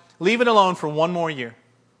replied, leave it alone for 1 more year,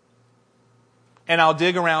 and I'll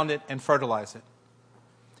dig around it and fertilize it.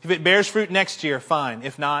 If it bears fruit next year, fine.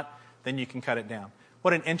 If not, then you can cut it down.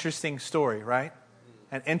 What an interesting story, right?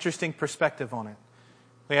 An interesting perspective on it.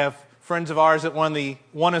 We have friends of ours at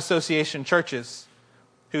one association churches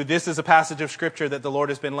who this is a passage of Scripture that the Lord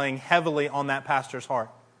has been laying heavily on that pastor's heart.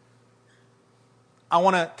 I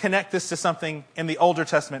want to connect this to something in the Older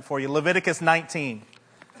Testament for you. Leviticus 19.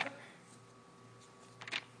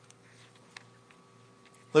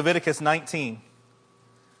 Leviticus 19.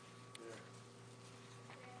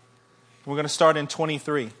 We're going to start in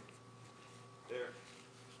 23.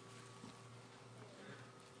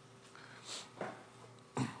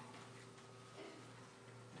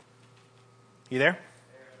 You there?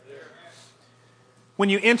 When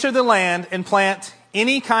you enter the land and plant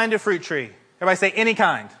any kind of fruit tree, everybody say any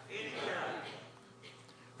kind. Any kind.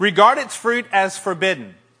 Regard its fruit as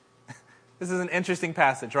forbidden. This is an interesting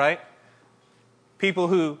passage, right? People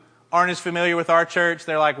who aren't as familiar with our church,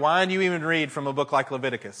 they're like, why do you even read from a book like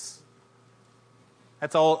Leviticus?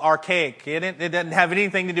 That's old archaic. It doesn't have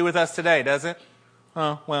anything to do with us today, does it?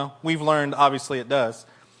 Oh, well, we've learned, obviously it does.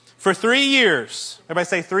 For 3 years, everybody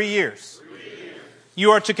say 3 years. 3 years.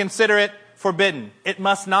 You are to consider it forbidden. It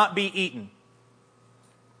must not be eaten.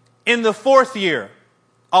 In the 4th year,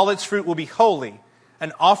 all its fruit will be holy,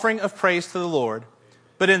 an offering of praise to the Lord.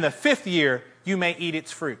 But in the 5th year, you may eat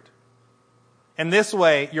its fruit. In this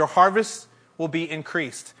way, your harvest will be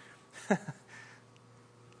increased.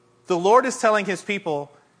 The Lord is telling His people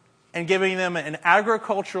and giving them an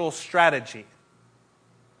agricultural strategy.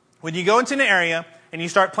 When you go into an area and you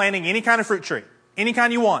start planting any kind of fruit tree, any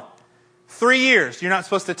kind you want, 3 years, you're not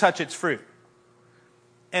supposed to touch its fruit.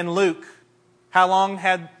 And Luke, how long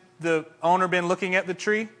had the owner been looking at the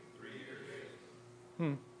tree? 3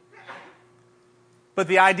 years. But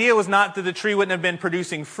the idea was not that the tree wouldn't have been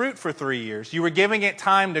producing fruit for 3 years. You were giving it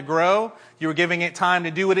time to grow. You were giving it time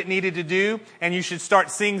to do what it needed to do. And you should start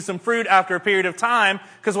seeing some fruit after a period of time.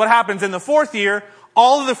 Because what happens in the 4th year,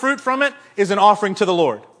 all of the fruit from it is an offering to the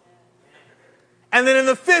Lord. And then in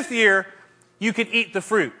the 5th year, you could eat the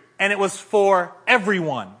fruit. And it was for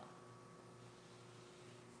everyone.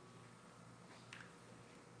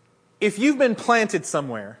 If you've been planted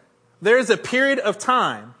somewhere, there is a period of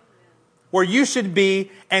time where you should be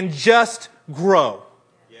and just grow.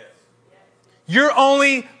 Yes. Your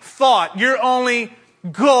only thought, your only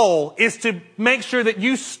goal is to make sure that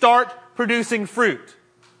you start producing fruit.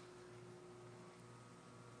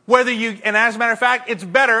 And as a matter of fact, it's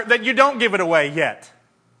better that you don't give it away yet.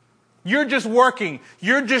 You're just working.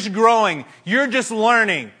 You're just growing. You're just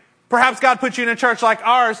learning. Perhaps God put you in a church like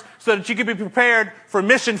ours so that you could be prepared for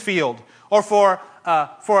mission field or for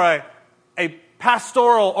a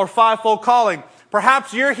pastoral or fivefold calling.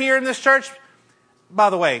 Perhaps you're here in this church. By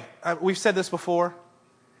the way, we've said this before.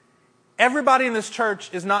 Everybody in this church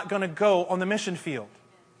is not going to go on the mission field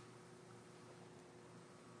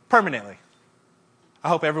permanently. I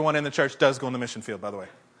hope everyone in the church does go on the mission field, by the way.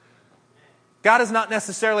 God has not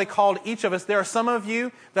necessarily called each of us. There are some of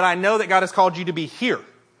you that I know that God has called you to be here.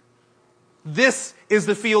 This is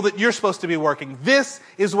the field that you're supposed to be working. This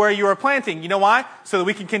is where you are planting. You know why? So that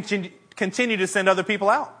we can continue to send other people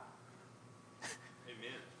out.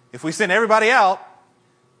 Amen. If we send everybody out,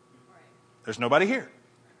 there's nobody here.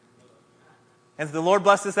 And if the Lord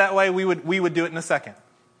blessed us that way, we would do it in a second.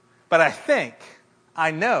 But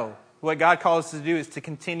I know what God calls us to do is to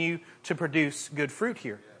continue to produce good fruit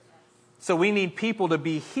here. So we need people to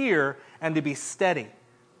be here and to be steady,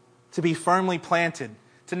 to be firmly planted,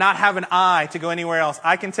 to not have an eye to go anywhere else.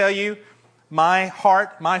 I can tell you, my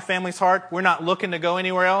heart, my family's heart, we're not looking to go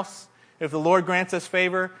anywhere else. If the Lord grants us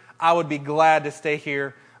favor, I would be glad to stay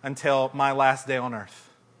here until my last day on earth.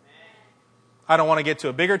 I don't want to get to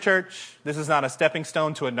a bigger church. This is not a stepping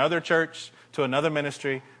stone to another church, to another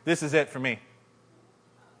ministry. This is it for me.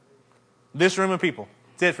 This room of people.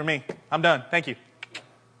 It's it for me. I'm done. Thank you.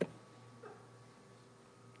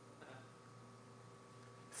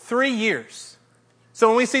 3 years. So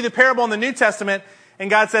when we see the parable in the New Testament, and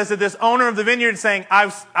God says that this owner of the vineyard is saying,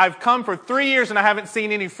 I've come for 3 years and I haven't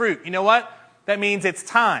seen any fruit. You know what? That means it's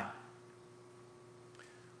time.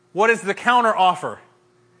 What is the counter offer?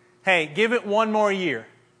 Hey, give it 1 more year.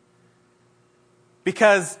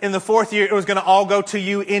 Because in the 4th year, it was going to all go to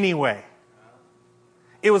you anyway.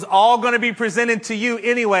 It was all going to be presented to you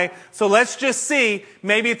anyway. So let's just see.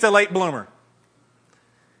 Maybe it's a late bloomer.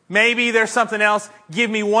 Maybe there's something else.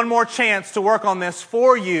 Give me one more chance to work on this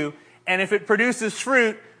for you. And if it produces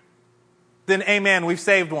fruit, then amen, we've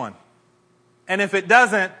saved one. And if it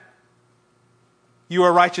doesn't, you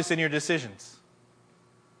are righteous in your decisions.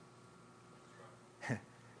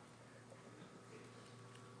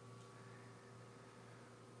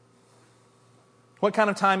 What kind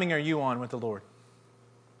of timing are you on with the Lord?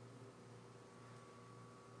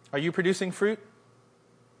 Are you producing fruit?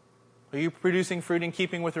 Are you producing fruit in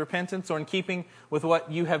keeping with repentance or in keeping with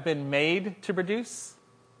what you have been made to produce?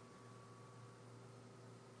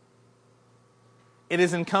 It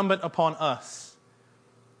is incumbent upon us.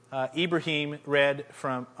 Ibrahim read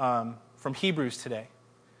from Hebrews today.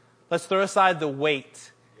 Let's throw aside the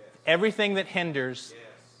weight, everything that hinders,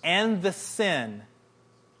 and the sin.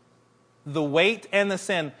 The weight and the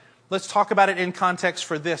sin. Let's talk about it in context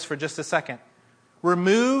for this for just a second.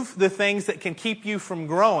 Remove the things that can keep you from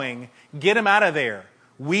growing. Get them out of there.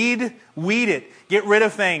 Weed it. Get rid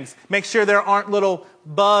of things. Make sure there aren't little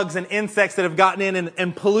bugs and insects that have gotten in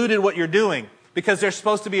and polluted what you're doing. Because there's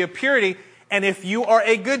supposed to be a purity. And if you are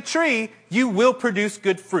a good tree, you will produce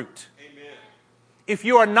good fruit. Amen. If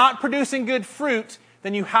you are not producing good fruit,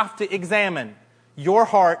 then you have to examine your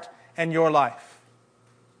heart and your life.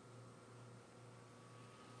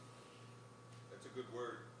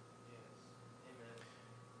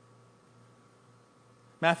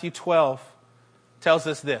 Matthew 12 tells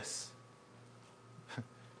us this.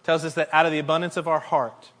 Tells us that out of the abundance of our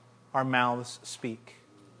heart, our mouths speak.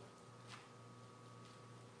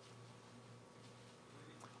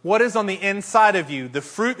 What is on the inside of you, the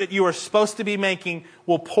fruit that you are supposed to be making,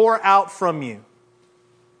 will pour out from you.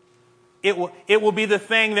 It will be the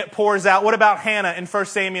thing that pours out. What about Hannah in 1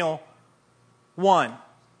 Samuel 1?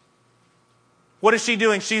 What is she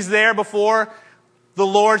doing? She's there before the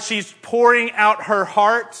Lord. She's pouring out her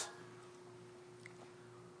heart.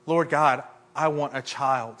 Lord God, I want a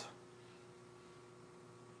child.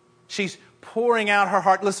 She's pouring out her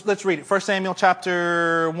heart. Let's read it. 1 Samuel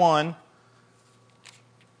chapter 1,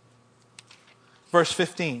 verse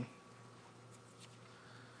 15.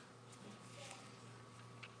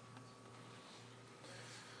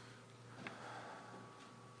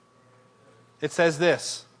 It says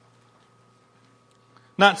this.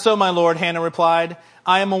 Not so, my Lord, Hannah replied.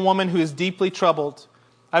 I am a woman who is deeply troubled.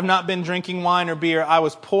 I have not been drinking wine or beer. I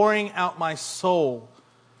was pouring out my soul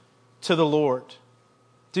to the Lord.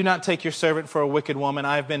 Do not take your servant for a wicked woman.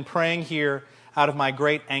 I have been praying here out of my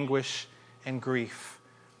great anguish and grief.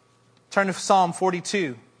 Turn to Psalm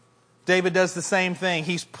 42. David does the same thing.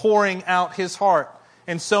 He's pouring out his heart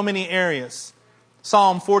in so many areas.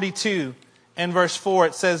 Psalm 42 and verse 4,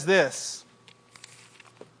 it says this.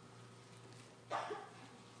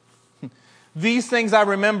 These things I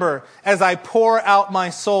remember as I pour out my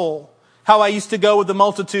soul. How I used to go with the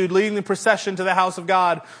multitude, leading the procession to the house of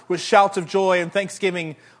God with shouts of joy and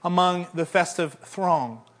thanksgiving among the festive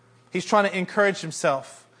throng. He's trying to encourage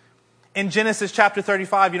himself. In Genesis chapter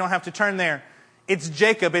 35, you don't have to turn there. It's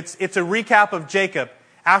Jacob. It's a recap of Jacob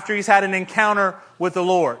after he's had an encounter with the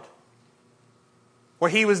Lord.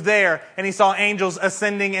 Where he was there and he saw angels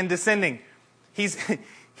ascending and descending.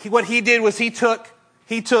 What he did was he took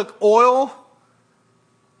oil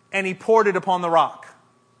and he poured it upon the rock.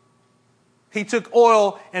 He took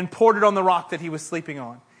oil and poured it on the rock that he was sleeping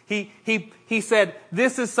on. He said,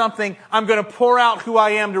 this is something, I'm going to pour out who I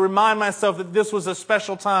am to remind myself that this was a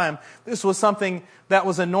special time. This was something that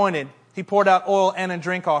was anointed. He poured out oil and a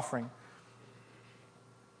drink offering.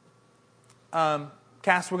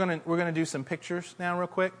 Cass, we're going to do some pictures now real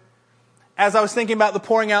quick. As I was thinking about the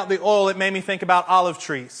pouring out the oil, it made me think about olive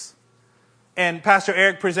trees. And Pastor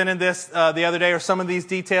Eric presented this the other day, or some of these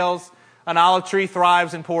details. An olive tree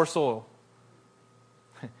thrives in poor soil.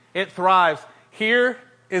 It thrives. Here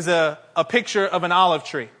is a picture of an olive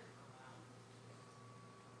tree.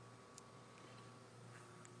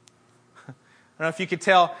 I don't know if you could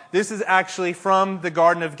tell, this is actually from the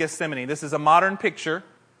Garden of Gethsemane. This is a modern picture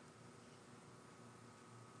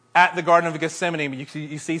at the Garden of Gethsemane.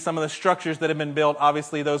 You see some of the structures that have been built.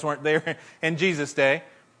 Obviously, those weren't there in Jesus' day.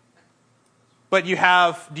 But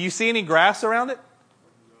do you see any grass around it?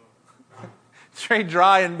 It's very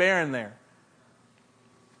dry and barren there.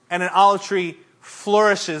 And an olive tree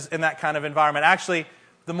flourishes in that kind of environment. Actually,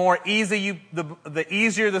 the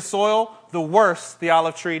easier the soil, the worse the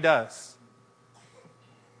olive tree does.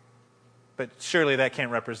 But surely that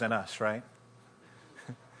can't represent us, right?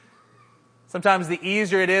 Sometimes the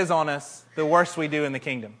easier it is on us, the worse we do in the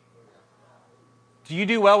kingdom. Do you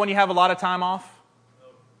do well when you have a lot of time off?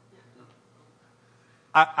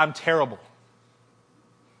 I'm terrible.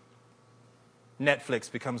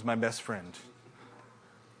 Netflix becomes my best friend.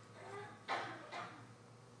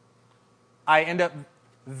 I end up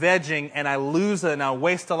vegging and I lose it and I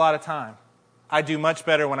waste a lot of time. I do much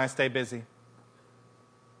better when I stay busy.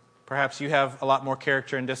 Perhaps you have a lot more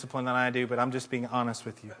character and discipline than I do, but I'm just being honest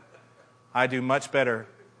with you. I do much better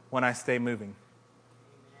when I stay moving.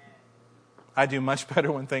 I do much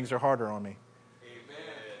better when things are harder on me. Amen.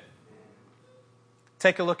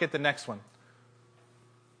 Take a look at the next one.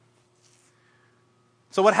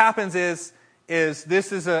 So what happens is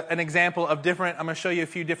this is an example of different, I'm going to show you a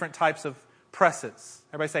few different types of presses.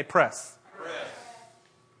 Everybody say press.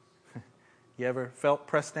 Press. You ever felt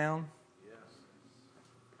pressed down? Yes.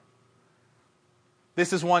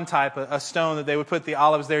 This is one type, a stone that they would put the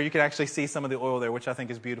olives there. You can actually see some of the oil there, which I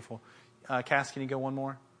think is beautiful. Cass, can you go one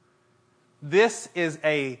more? This is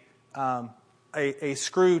a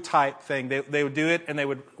screw type thing. They would do it and they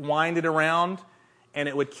would wind it around and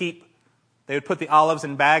it would they would put the olives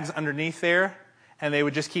in bags underneath there and they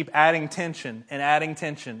would just keep adding tension and adding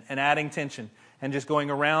tension and adding tension and just going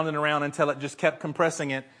around and around until it just kept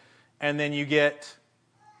compressing it. And then you get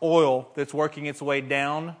oil that's working its way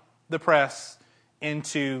down the press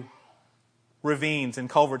into ravines and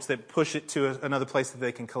culverts that push it to another place that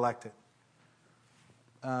they can collect it.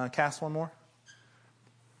 Cass, one more.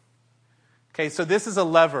 Okay, so this is a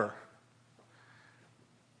lever.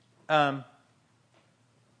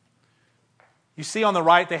 You see on the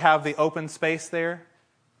right they have the open space there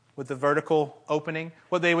with the vertical opening.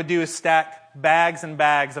 What they would do is stack bags and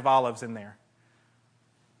bags of olives in there.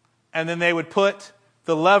 And then they would put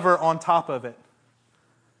the lever on top of it.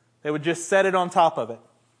 They would just set it on top of it.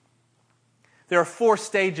 There are 4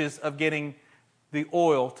 stages of getting the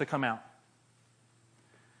oil to come out.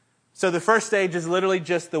 So the first stage is literally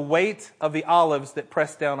just the weight of the olives that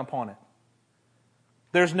press down upon it.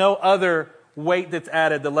 There's no other weight that's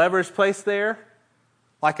added. The lever is placed there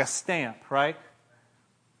like a stamp, right?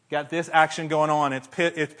 Got this action going on. It's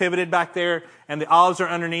pivoted back there, and the olives are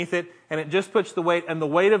underneath it, and it just puts the weight, and the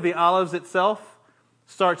weight of the olives itself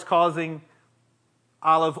starts causing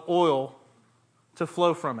olive oil to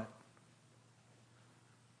flow from it.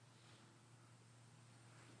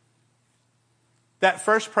 That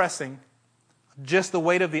first pressing, just the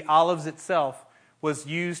weight of the olives itself, was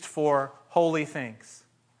used for holy things.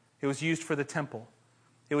 It was used for the temple.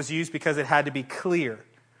 It was used because it had to be clear.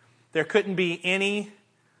 There couldn't be any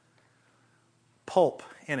pulp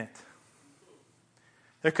in it.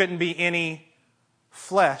 There couldn't be any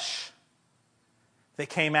flesh that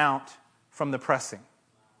came out from the pressing.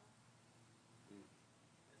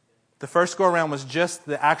 The first go around was just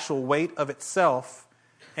the actual weight of itself,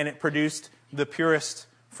 and it produced the purest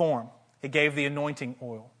form. It gave the anointing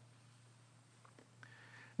oil.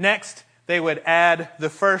 Next, they would add the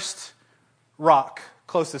first rock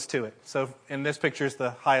closest to it. So in this picture is the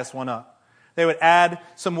highest one up. They would add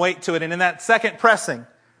some weight to it. And in that second pressing,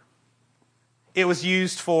 it was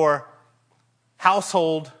used for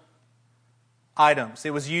household items.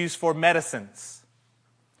 It was used for medicines.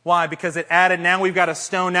 Why? Because it added, now we've got a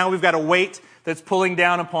stone, now we've got a weight that's pulling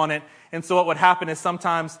down upon it. And so what would happen is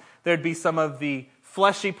sometimes there'd be some of the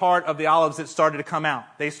fleshy part of the olives that started to come out.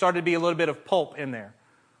 They started to be a little bit of pulp in there.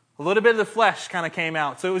 A little bit of the flesh kind of came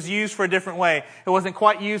out. So it was used for a different way. It wasn't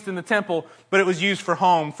quite used in the temple, but it was used for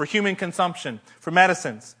home, for human consumption, for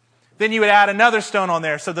medicines. Then you would add another stone on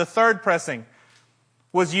there. So the third pressing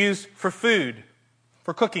was used for food,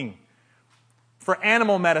 for cooking, for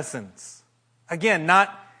animal medicines. Again,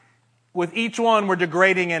 not with each one we're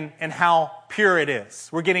degrading in how pure it is.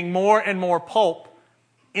 We're getting more and more pulp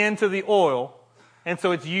into the oil, and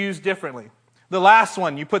so it's used differently. The last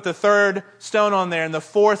one, you put the third stone on there, and the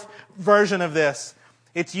fourth version of this,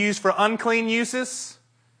 it's used for unclean uses,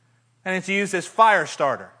 and it's used as fire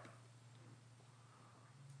starter.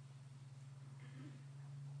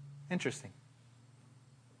 Interesting.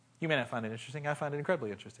 You may not find it interesting. I find it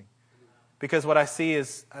incredibly interesting. Because what I see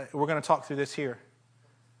is, we're going to talk through this here.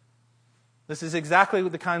 This is exactly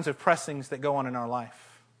the kinds of pressings that go on in our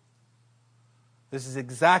life. This is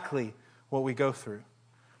exactly what we go through.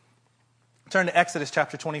 Turn to Exodus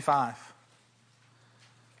chapter 25.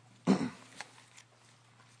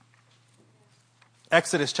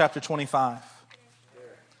 Exodus chapter 25.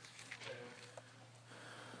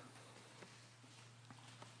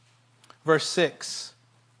 Verse 6.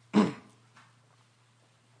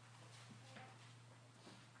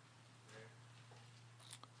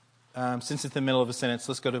 Since it's in the middle of a sentence,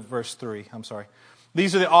 let's go to verse 3. I'm sorry.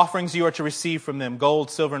 These are the offerings you are to receive from them: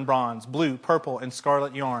 gold, silver, and bronze, blue, purple, and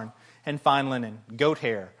scarlet yarn, and fine linen, goat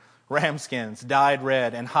hair, ram skins, dyed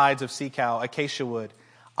red, and hides of sea cow, acacia wood,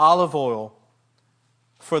 olive oil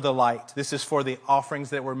for the light. This is for the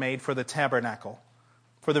offerings that were made for the tabernacle,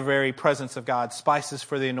 for the very presence of God, spices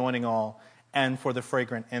for the anointing oil, and for the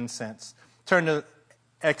fragrant incense. Turn to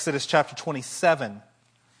Exodus chapter 27,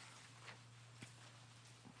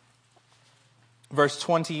 verse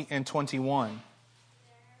 20 and 21.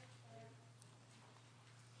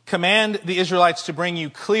 Command the Israelites to bring you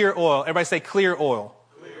clear oil. Everybody say clear oil.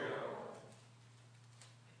 Clear oil.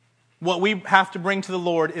 What we have to bring to the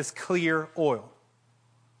Lord is clear oil.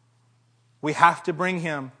 We have to bring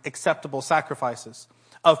Him acceptable sacrifices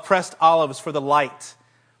of pressed olives for the light.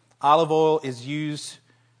 Olive oil is used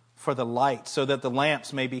for the light so that the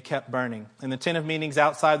lamps may be kept burning. In the tent of meetings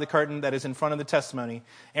outside the curtain that is in front of the testimony,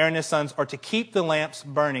 Aaron and his sons are to keep the lamps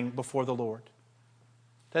burning before the Lord.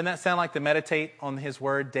 Doesn't that sound like to meditate on His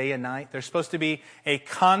Word day and night? There's supposed to be a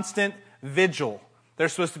constant vigil.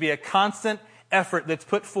 There's supposed to be a constant effort that's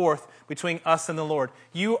put forth between us and the Lord.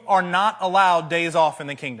 You are not allowed days off in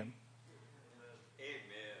the kingdom. Amen.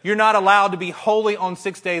 You're not allowed to be holy on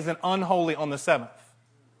 6 days and unholy on the seventh.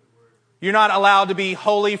 You're not allowed to be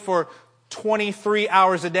holy for 23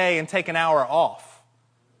 hours a day and take an hour off.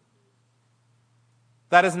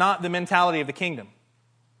 That is not the mentality of the kingdom.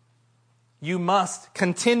 You must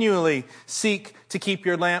continually seek to keep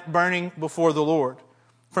your lamp burning before the Lord,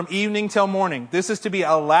 from evening till morning. This is to be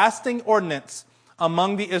a lasting ordinance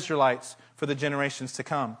among the Israelites for the generations to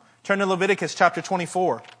come. Turn to Leviticus chapter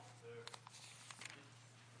 24.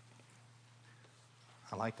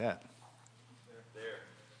 I like that.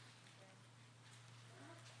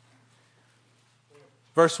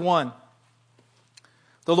 Verse 1.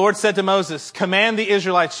 The Lord said to Moses, command the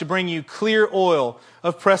Israelites to bring you clear oil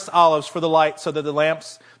of pressed olives for the light so that the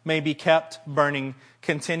lamps may be kept burning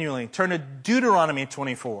continually. Turn to Deuteronomy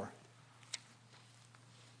 24.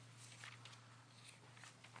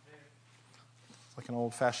 It's like an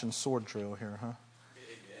old-fashioned sword drill here, huh?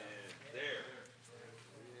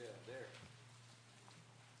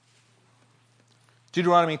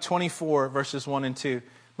 Deuteronomy 24, verses 1 and 2.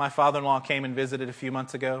 My father-in-law came and visited a few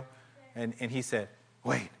months ago, and he said,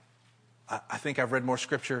 wait, I think I've read more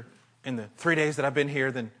scripture in the 3 days that I've been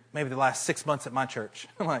here than maybe the last 6 months at my church.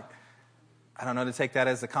 I'm like, I don't know to take that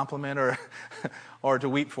as a compliment or to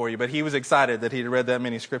weep for you, but he was excited that he'd read that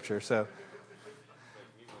many scriptures. So,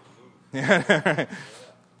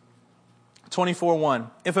 24:1.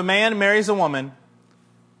 If a man marries a woman,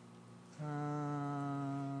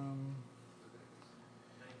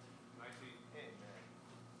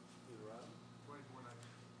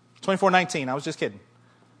 24:19. I was just kidding.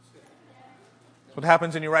 That's what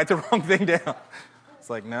happens when you write the wrong thing down. It's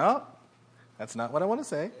like, no, that's not what I want to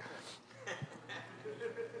say.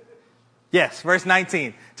 Yes, verse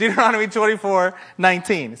 19. Deuteronomy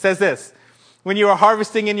 24:19. It says this. When you are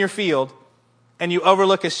harvesting in your field and you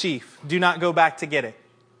overlook a sheaf, do not go back to get it.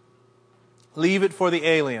 Leave it for the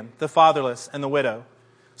alien, the fatherless, and the widow,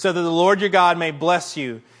 so that the Lord your God may bless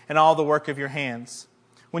you in all the work of your hands.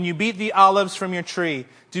 When you beat the olives from your tree,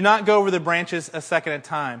 do not go over the branches a second at a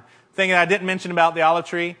time. The thing that I didn't mention about the olive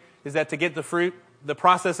tree is that to get the fruit, the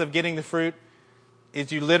process of getting the fruit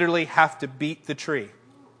is you literally have to beat the tree.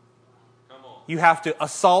 You have to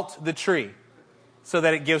assault the tree so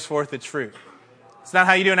that it gives forth its fruit. It's not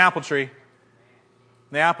how you do an apple tree.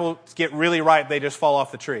 The apples get really ripe, they just fall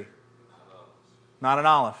off the tree. Not an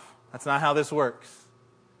olive. That's not how this works.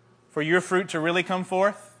 For your fruit to really come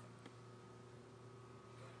forth,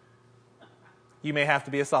 you may have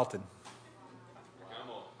to be assaulted.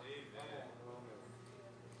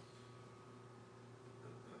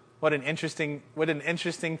 What an interesting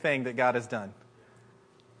thing that God has done.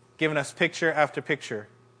 Given us picture after picture.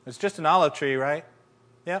 It's just an olive tree, right?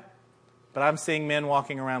 Yep. But I'm seeing men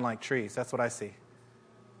walking around like trees. That's what I see.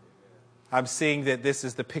 I'm seeing that this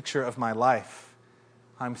is the picture of my life.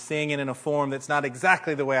 I'm seeing it in a form that's not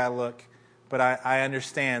exactly the way I look, but I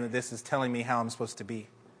understand that this is telling me how I'm supposed to be.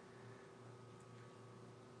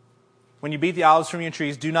 When you beat the olives from your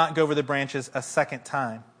trees, do not go over the branches a second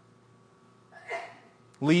time.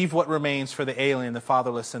 Leave what remains for the alien, the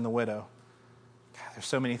fatherless, and the widow. God, there's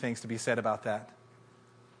so many things to be said about that.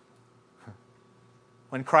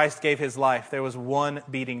 When Christ gave His life, there was one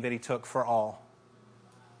beating that He took for all.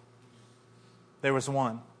 There was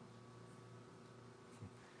one.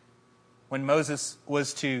 When Moses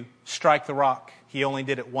was to strike the rock, he only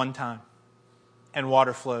did it one time, and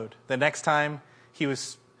water flowed. The next time, he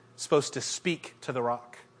was supposed to speak to the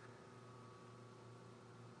rock.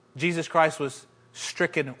 Jesus Christ was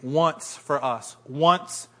stricken once for us,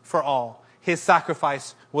 once for all. His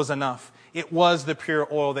sacrifice was enough. It was the pure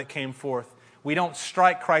oil that came forth. We don't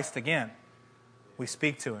strike Christ again. We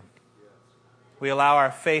speak to Him. We allow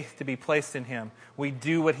our faith to be placed in Him. We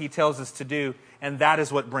do what He tells us to do, and that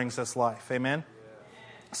is what brings us life. Amen?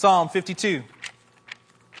 Psalm 52.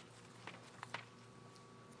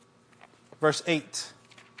 verse 8.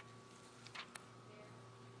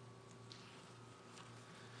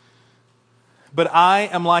 But I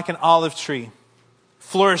am like an olive tree,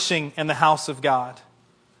 flourishing in the house of God.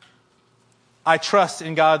 I trust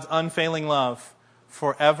in God's unfailing love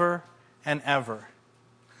forever and ever.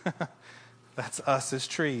 That's us as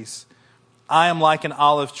trees. I am like an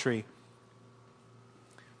olive tree.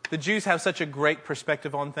 The Jews have such a great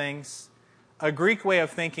perspective on things. A Greek way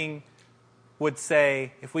of thinking would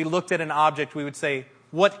say, if we looked at an object, we would say,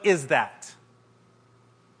 what is that?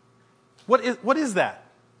 What is that?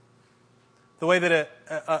 The way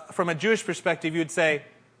that from a Jewish perspective, you would say,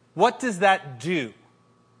 what does that do?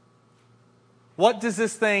 What does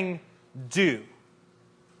this thing do?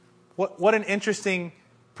 What an interesting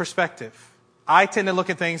perspective. I tend to look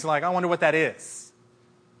at things like, I wonder what that is.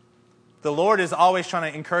 The Lord is always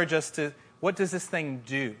trying to encourage us to, what does this thing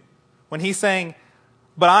do? When he's saying,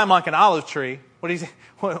 but I'm like an olive tree,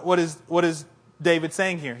 what is David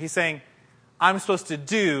saying here? He's saying, I'm supposed to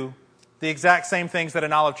do the exact same things that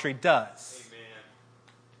an olive tree does. Amen.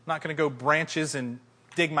 I'm not going to go branches and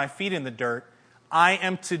dig my feet in the dirt. I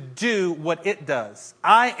am to do what it does.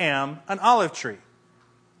 I am an olive tree.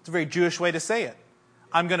 It's a very Jewish way to say it.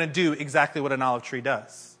 I'm going to do exactly what an olive tree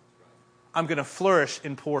does. I'm going to flourish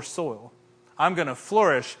in poor soil. I'm going to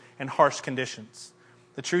flourish in harsh conditions.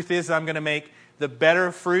 The truth is, I'm going to make the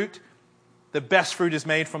better fruit. The best fruit is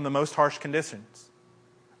made from the most harsh conditions.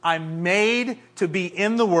 I'm made to be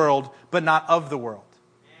in the world, but not of the world.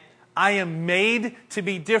 I am made to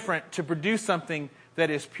be different, to produce something that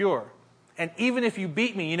is pure. And even if you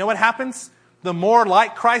beat me, you know what happens? The more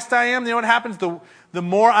like Christ I am, you know what happens? The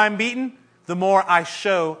more I'm beaten, the more I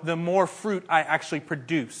show, the more fruit I actually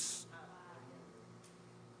produce.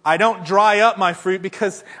 I don't dry up my fruit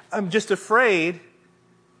because I'm just afraid.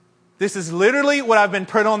 This is literally what I've been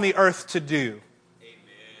put on the earth to do.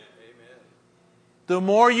 Amen. The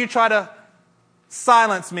more you try to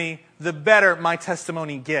silence me, the better my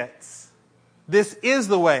testimony gets. This is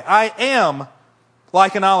the way. I am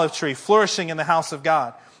like an olive tree, flourishing in the house of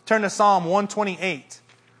God. Turn to Psalm 128.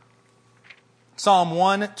 Psalm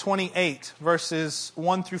 128, verses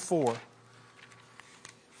 1 through 4.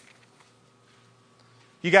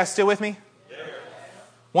 You guys still with me? Yes.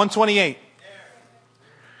 128.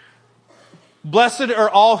 Blessed are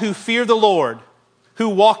all who fear the Lord, who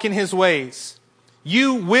walk in his ways.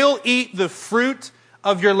 You will eat the fruit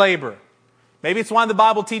of your labor. Maybe it's why the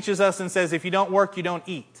Bible teaches us and says, if you don't work, you don't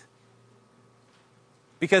eat.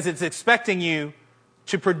 Because it's expecting you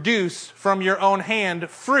to produce from your own hand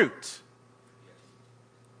fruit.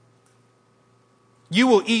 You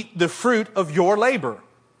will eat the fruit of your labor.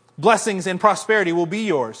 Blessings and prosperity will be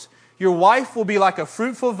yours. Your wife will be like a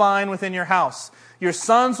fruitful vine within your house. Your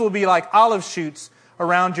sons will be like olive shoots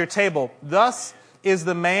around your table. Thus is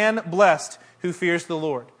the man blessed who fears the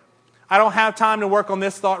Lord. I don't have time to work on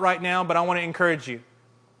this thought right now, but I want to encourage you.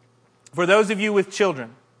 For those of you with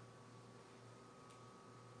children,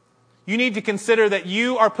 you need to consider that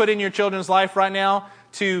you are put in your children's life right now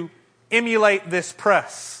to emulate this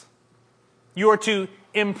press. You are to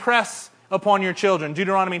impress upon your children.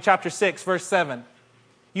 Deuteronomy chapter 6, verse 7.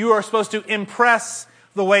 You are supposed to impress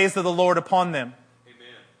the ways of the Lord upon them.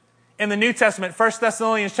 Amen. In the New Testament, 1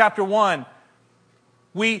 Thessalonians chapter 1,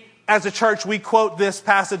 we, as a church, we quote this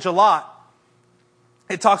passage a lot.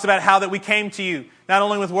 It talks about how that we came to you, not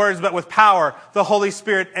only with words, but with power, the Holy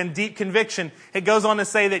Spirit, and deep conviction. It goes on to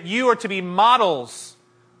say that you are to be models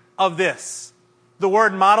of this. The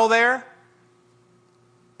word model there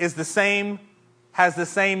is has the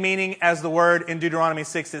same meaning as the word in Deuteronomy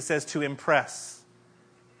 6 that says to impress.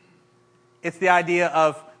 It's the idea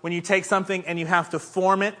of when you take something and you have to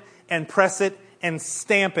form it and press it and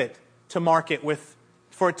stamp it to mark it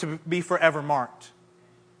for it to be forever marked.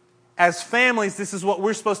 As families, this is what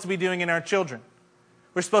we're supposed to be doing in our children.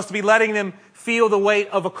 We're supposed to be letting them feel the weight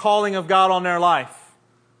of a calling of God on their life.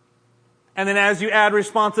 And then as you add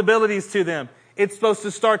responsibilities to them, it's supposed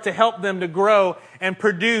to start to help them to grow and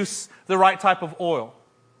produce the right type of oil.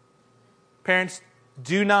 Parents,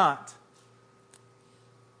 do not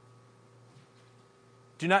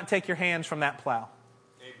take your hands from that plow.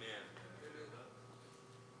 Amen.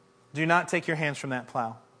 Do not take your hands from that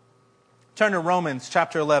plow. Turn to Romans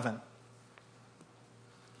chapter 11.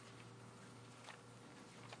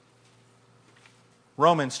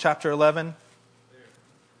 Romans chapter 11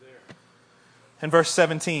 and verse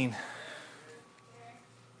 17.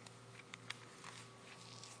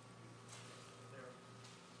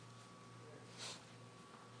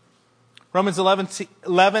 Romans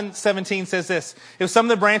 11:17 says this: if some of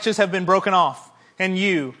the branches have been broken off, and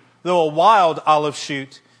you, though a wild olive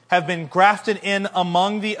shoot, have been grafted in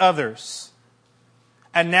among the others,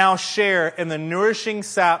 and now share in the nourishing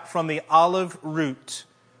sap from the olive root.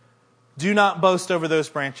 Do not boast over those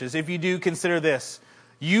branches. If you do, consider this.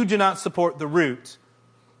 You do not support the root,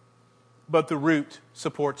 but the root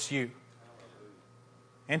supports you.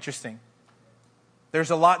 Interesting.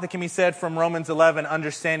 There's a lot that can be said from Romans 11,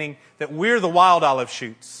 understanding that we're the wild olive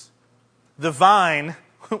shoots. The vine,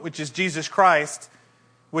 which is Jesus Christ,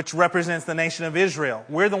 which represents the nation of Israel.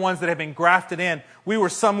 We're the ones that have been grafted in. We were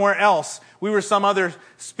somewhere else. We were some other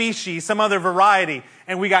species, some other variety,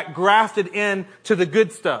 and we got grafted in to the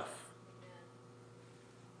good stuff.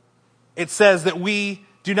 It says that we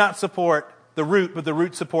do not support the root, but the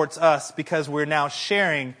root supports us because we're now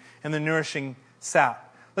sharing in the nourishing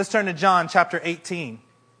sap. Let's turn to John chapter 18.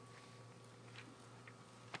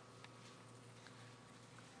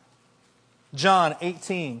 John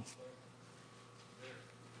 18.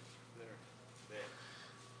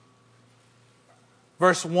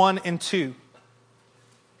 Verse 1 and 2.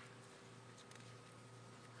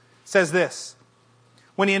 Says this.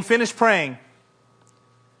 When he had finished praying,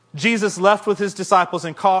 Jesus left with his disciples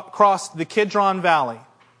and crossed the Kidron Valley.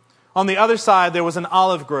 On the other side, there was an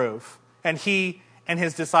olive grove, and he and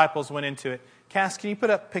his disciples went into it. Cass, can you put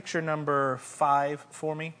up picture number 5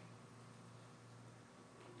 for me?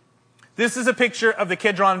 This is a picture of the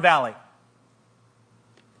Kidron Valley.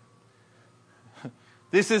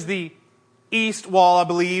 This is the east wall, I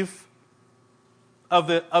believe, of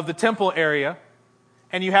the temple area.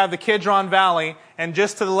 And you have the Kidron Valley, and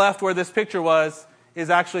just to the left where this picture was is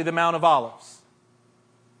actually the Mount of Olives.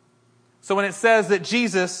 So when it says that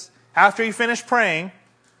Jesus, after he finished praying,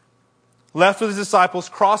 left with his disciples,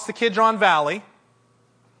 crossed the Kidron Valley,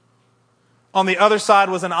 on the other side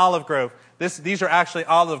was an olive grove. These are actually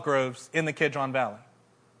olive groves in the Kidron Valley.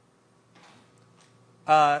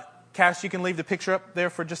 Cass, you can leave the picture up there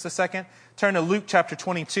for just a second. Turn to Luke chapter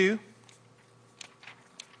 22.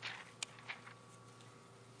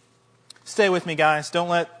 Stay with me, guys. Don't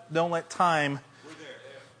let time.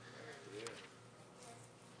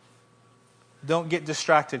 Don't get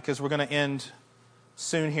distracted because we're going to end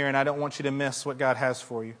soon here, and I don't want you to miss what God has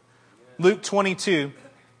for you. Luke 22.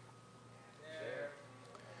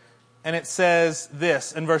 And it says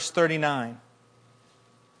this in verse 39.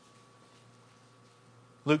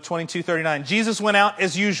 Luke 22:39. Jesus went out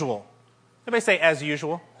as usual. Everybody say as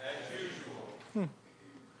usual. As usual.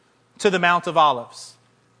 To the Mount of Olives.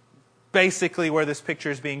 Basically where this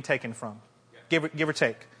picture is being taken from. Give or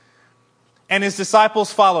take. And his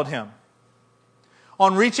disciples followed him.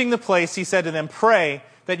 On reaching the place, he said to them, "Pray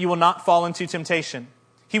that you will not fall into temptation."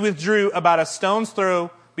 He withdrew about a stone's throw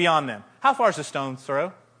beyond them. How far is a stone's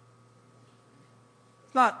throw?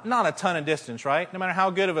 It's not a ton of distance, right? No matter how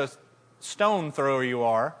good of a stone thrower you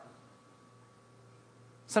are.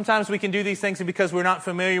 Sometimes we can do these things because we're not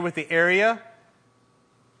familiar with the area.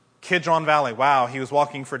 Kidron Valley, wow, he was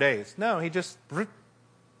walking for days. No, he just...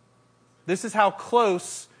 This is how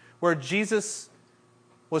close where Jesus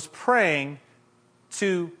was praying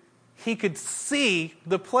to, he could see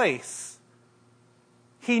the place.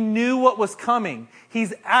 He knew what was coming.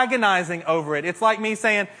 He's agonizing over it. It's like me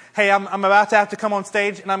saying, hey, I'm about to have to come on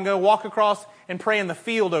stage and I'm going to walk across and pray in the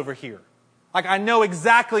field over here. Like I know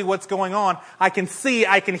exactly what's going on. I can see,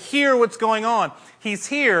 I can hear what's going on. He's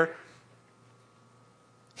here.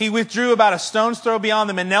 He withdrew about a stone's throw beyond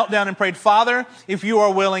them and knelt down and prayed, "Father, if you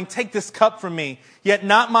are willing, take this cup from me. Yet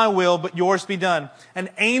not my will, but yours be done." An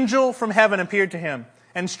angel from heaven appeared to him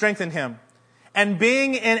and strengthened him. And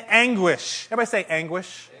being in anguish, everybody say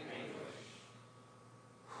anguish.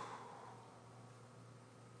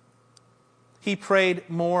 He prayed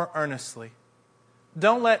more earnestly.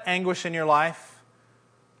 Don't let anguish in your life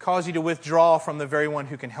cause you to withdraw from the very one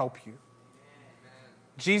who can help you.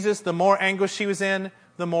 Jesus, the more anguish he was in,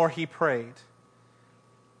 the more he prayed.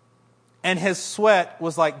 And his sweat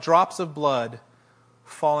was like drops of blood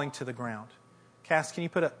falling to the ground. Cass, can you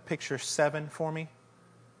put up picture 7 for me?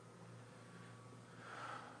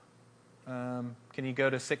 Can you go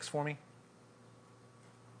to 6 for me?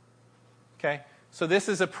 Okay. So this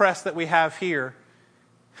is a press that we have here.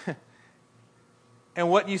 And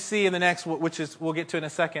what you see in the next, which is we'll get to in a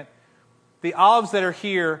second, the olives that are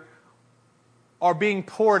here are being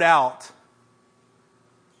poured out.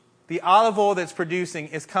 The olive oil that's producing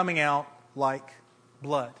is coming out like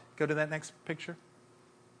blood. Go to that next picture.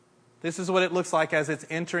 This is what it looks like as it's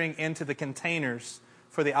entering into the containers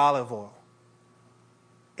for the olive oil.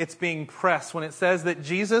 It's being pressed. When it says that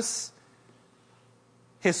Jesus,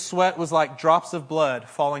 his sweat was like drops of blood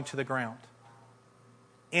falling to the ground.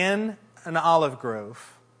 In an olive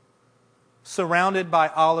grove, surrounded by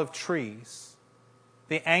olive trees,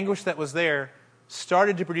 the anguish that was there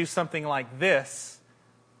started to produce something like this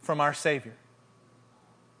from our Savior.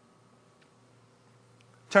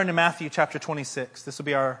 Turn to Matthew chapter 26. This will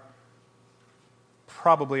be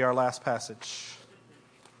probably our last passage.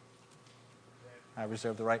 I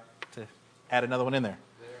reserve the right to add another one in there.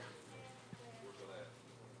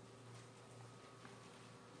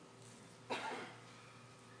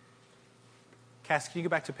 Cass, can you go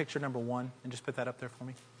back to picture number 1 and just put that up there for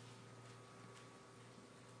me?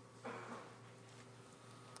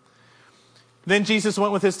 Then Jesus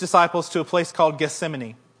went with his disciples to a place called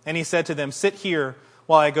Gethsemane, and he said to them, "Sit here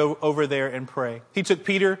while I go over there and pray." He took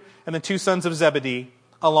Peter and the 2 sons of Zebedee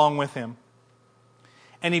along with him,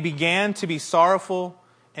 and he began to be sorrowful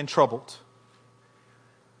and troubled.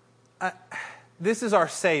 This is our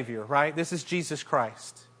Savior, right? This is Jesus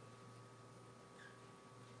Christ.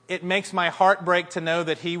 It makes my heart break to know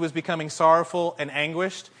that he was becoming sorrowful and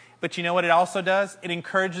anguished, but you know what it also does? It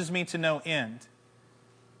encourages me to no end.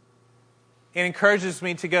 It encourages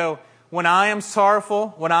me to go, when I am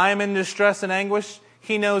sorrowful, when I am in distress and anguish,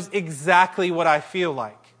 he knows exactly what I feel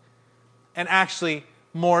like. And actually,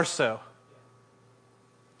 more so.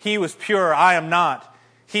 He was pure, I am not.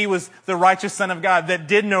 He was the righteous Son of God that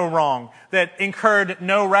did no wrong, that incurred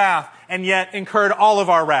no wrath, and yet incurred all of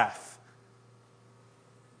our wrath.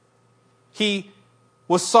 He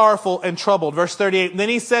was sorrowful and troubled. Verse 38, then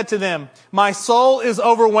he said to them, "My soul is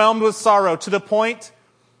overwhelmed with sorrow to the point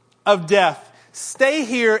of death. Stay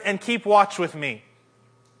here and keep watch with me."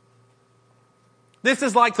 This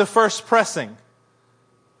is like the first pressing.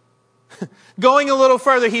 Going a little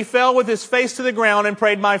further, he fell with his face to the ground and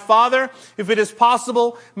prayed, "My Father, if it is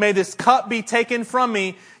possible, may this cup be taken from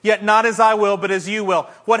me, yet not as I will, but as you will."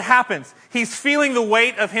 What happens? He's feeling the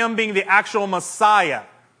weight of him being the actual Messiah.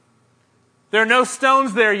 There are no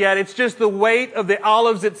stones there yet. It's just the weight of the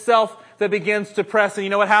olives itself that begins to press. And you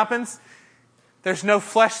know what happens? There's no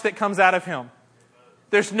flesh that comes out of him.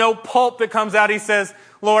 There's no pulp that comes out. He says,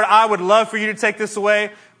 "Lord, I would love for you to take this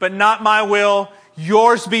away, but not my will.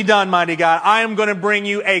 Yours be done, mighty God. I am going to bring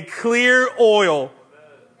you a clear oil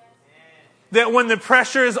that when the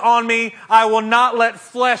pressure is on me, I will not let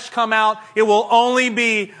flesh come out. It will only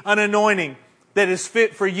be an anointing that is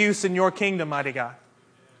fit for use in your kingdom, mighty God.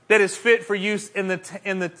 That is fit for use in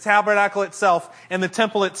the tabernacle itself, in the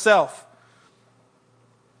temple itself."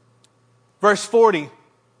 Verse 40.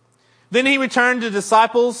 Then he returned to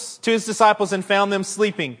his disciples and found them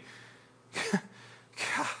sleeping.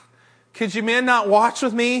 Could you men not watch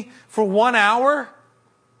with me for 1 hour?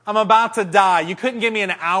 I'm about to die. You couldn't give me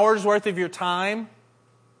an hour's worth of your time?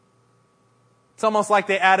 It's almost like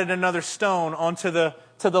they added another stone onto the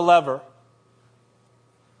lever.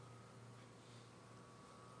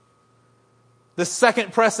 The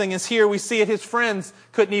second pressing is here. We see it. His friends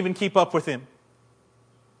couldn't even keep up with him.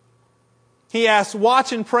 He asks,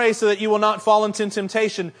 "Watch and pray so that you will not fall into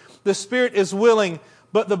temptation. The spirit is willing,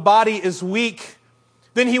 but the body is weak."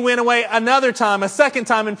 Then he went away a second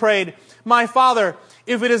time, and prayed, "My Father,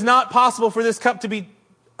 if it is not possible for this cup to be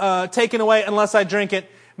taken away unless I drink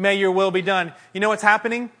it, may your will be done." You know what's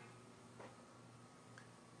happening?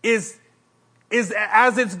 Is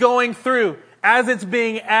as it's going through, as it's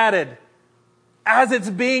being added, as it's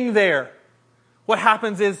being there, what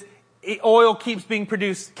happens is oil keeps being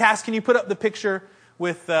produced. Cass, can you put up the picture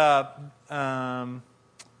with, let's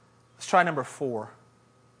try number 4.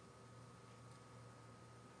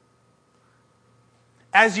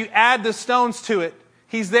 As you add the stones to it,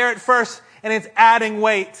 he's there at first, and it's adding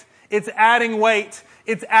weight. It's adding weight.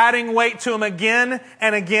 It's adding weight to him again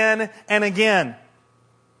and again and again.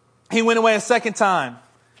 He went away a second time.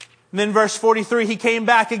 And then verse 43, he came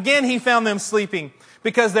back again. He found them sleeping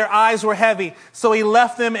because their eyes were heavy. So he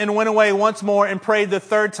left them and went away once more and prayed the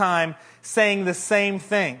third time, saying the same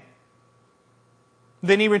thing.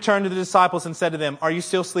 Then he returned to the disciples and said to them, "Are you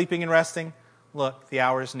still sleeping and resting? Look, the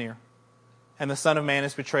hour is near, and the Son of Man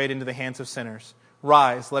is betrayed into the hands of sinners.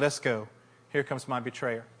 Rise, let us go. Here comes my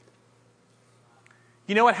betrayer."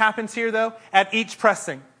 You know what happens here, though? At each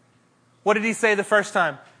pressing, what did he say the first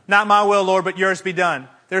time? "Not my will, Lord, but yours be done."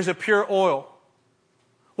 There's a pure oil.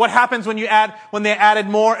 What happens when they added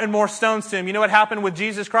more and more stones to him? You know what happened with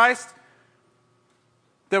Jesus Christ?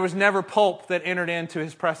 There was never pulp that entered into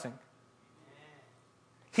his pressing.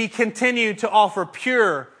 He continued to offer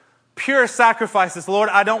pure sacrifices. "Lord,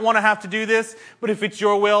 I don't want to have to do this, but if it's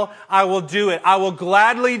your will, I will do it. I will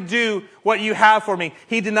gladly do what you have for me."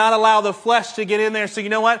 He did not allow the flesh to get in there. So you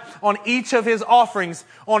know what? On each of his offerings,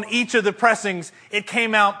 on each of the pressings, it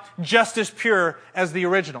came out just as pure as the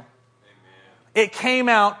original. Amen. It came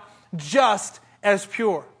out just as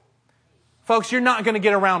pure. Folks, you're not going to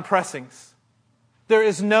get around pressings. There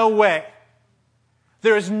is no way.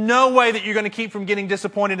 There is no way that you're going to keep from getting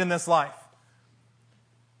disappointed in this life.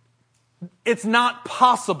 It's not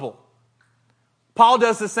possible. Paul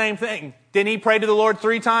does the same thing. Didn't he pray to the Lord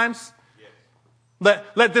 3 times? Yes.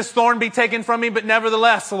 Let this thorn be taken from me, but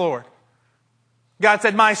nevertheless, Lord. God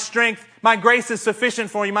said, my grace is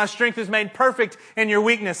sufficient for you. My strength is made perfect in your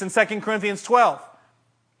weakness in 2 Corinthians 12.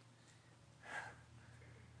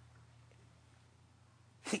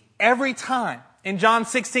 Every time in John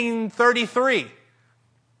 16:33,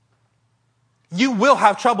 you will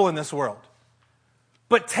have trouble in this world.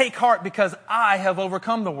 But take heart because I have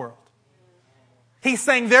overcome the world. He's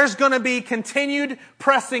saying there's going to be continued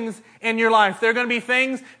pressings in your life. There are going to be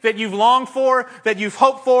things that you've longed for, that you've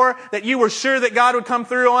hoped for, that you were sure that God would come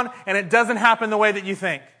through on, and it doesn't happen the way that you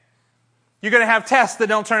think. You're going to have tests that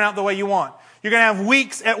don't turn out the way you want. You're going to have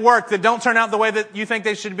weeks at work that don't turn out the way that you think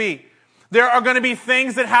they should be. There are going to be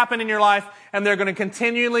things that happen in your life, and they're going to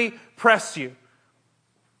continually press you.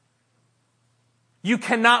 You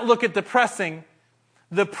cannot look at the pressing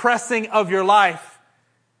of your life,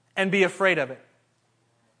 and be afraid of it.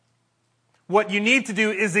 What you need to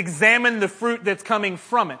do is examine the fruit that's coming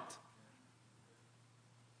from it.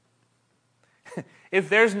 If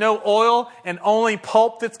there's no oil and only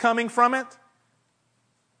pulp that's coming from it,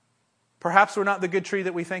 perhaps we're not the good tree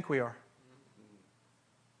that we think we are.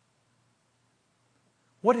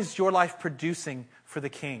 What is your life producing for the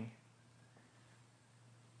King?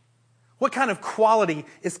 What kind of quality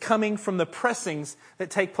is coming from the pressings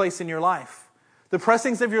that take place in your life? The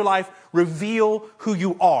pressings of your life reveal who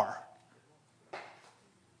you are.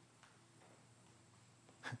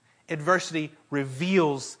 Adversity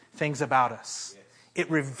reveals things about us. It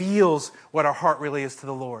reveals what our heart really is to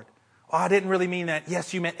the Lord. Oh, I didn't really mean that.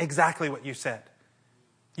 Yes, you meant exactly what you said.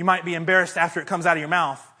 You might be embarrassed after it comes out of your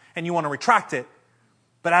mouth and you want to retract it.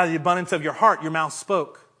 But out of the abundance of your heart, your mouth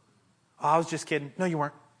spoke. Oh, I was just kidding. No, you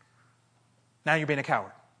weren't. Now you're being a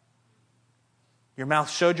coward. Your mouth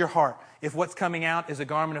showed your heart. If what's coming out is a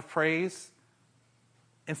garment of praise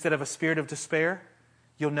instead of a spirit of despair,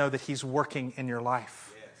 you'll know that He's working in your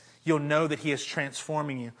life. You'll know that He is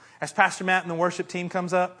transforming you. As Pastor Matt and the worship team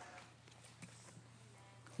comes up,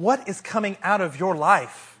 what is coming out of your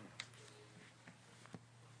life?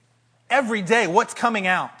 Every day, what's coming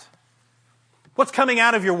out? What's coming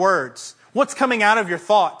out of your words? What's coming out of your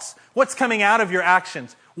thoughts? What's coming out of your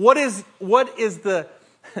actions? What is the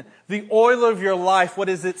oil of your life? What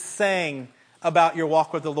is it saying about your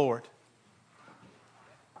walk with the Lord?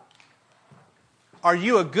 Are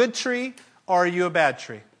you a good tree or are you a bad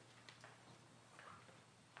tree?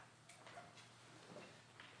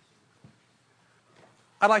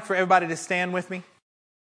 I'd like for everybody to stand with me.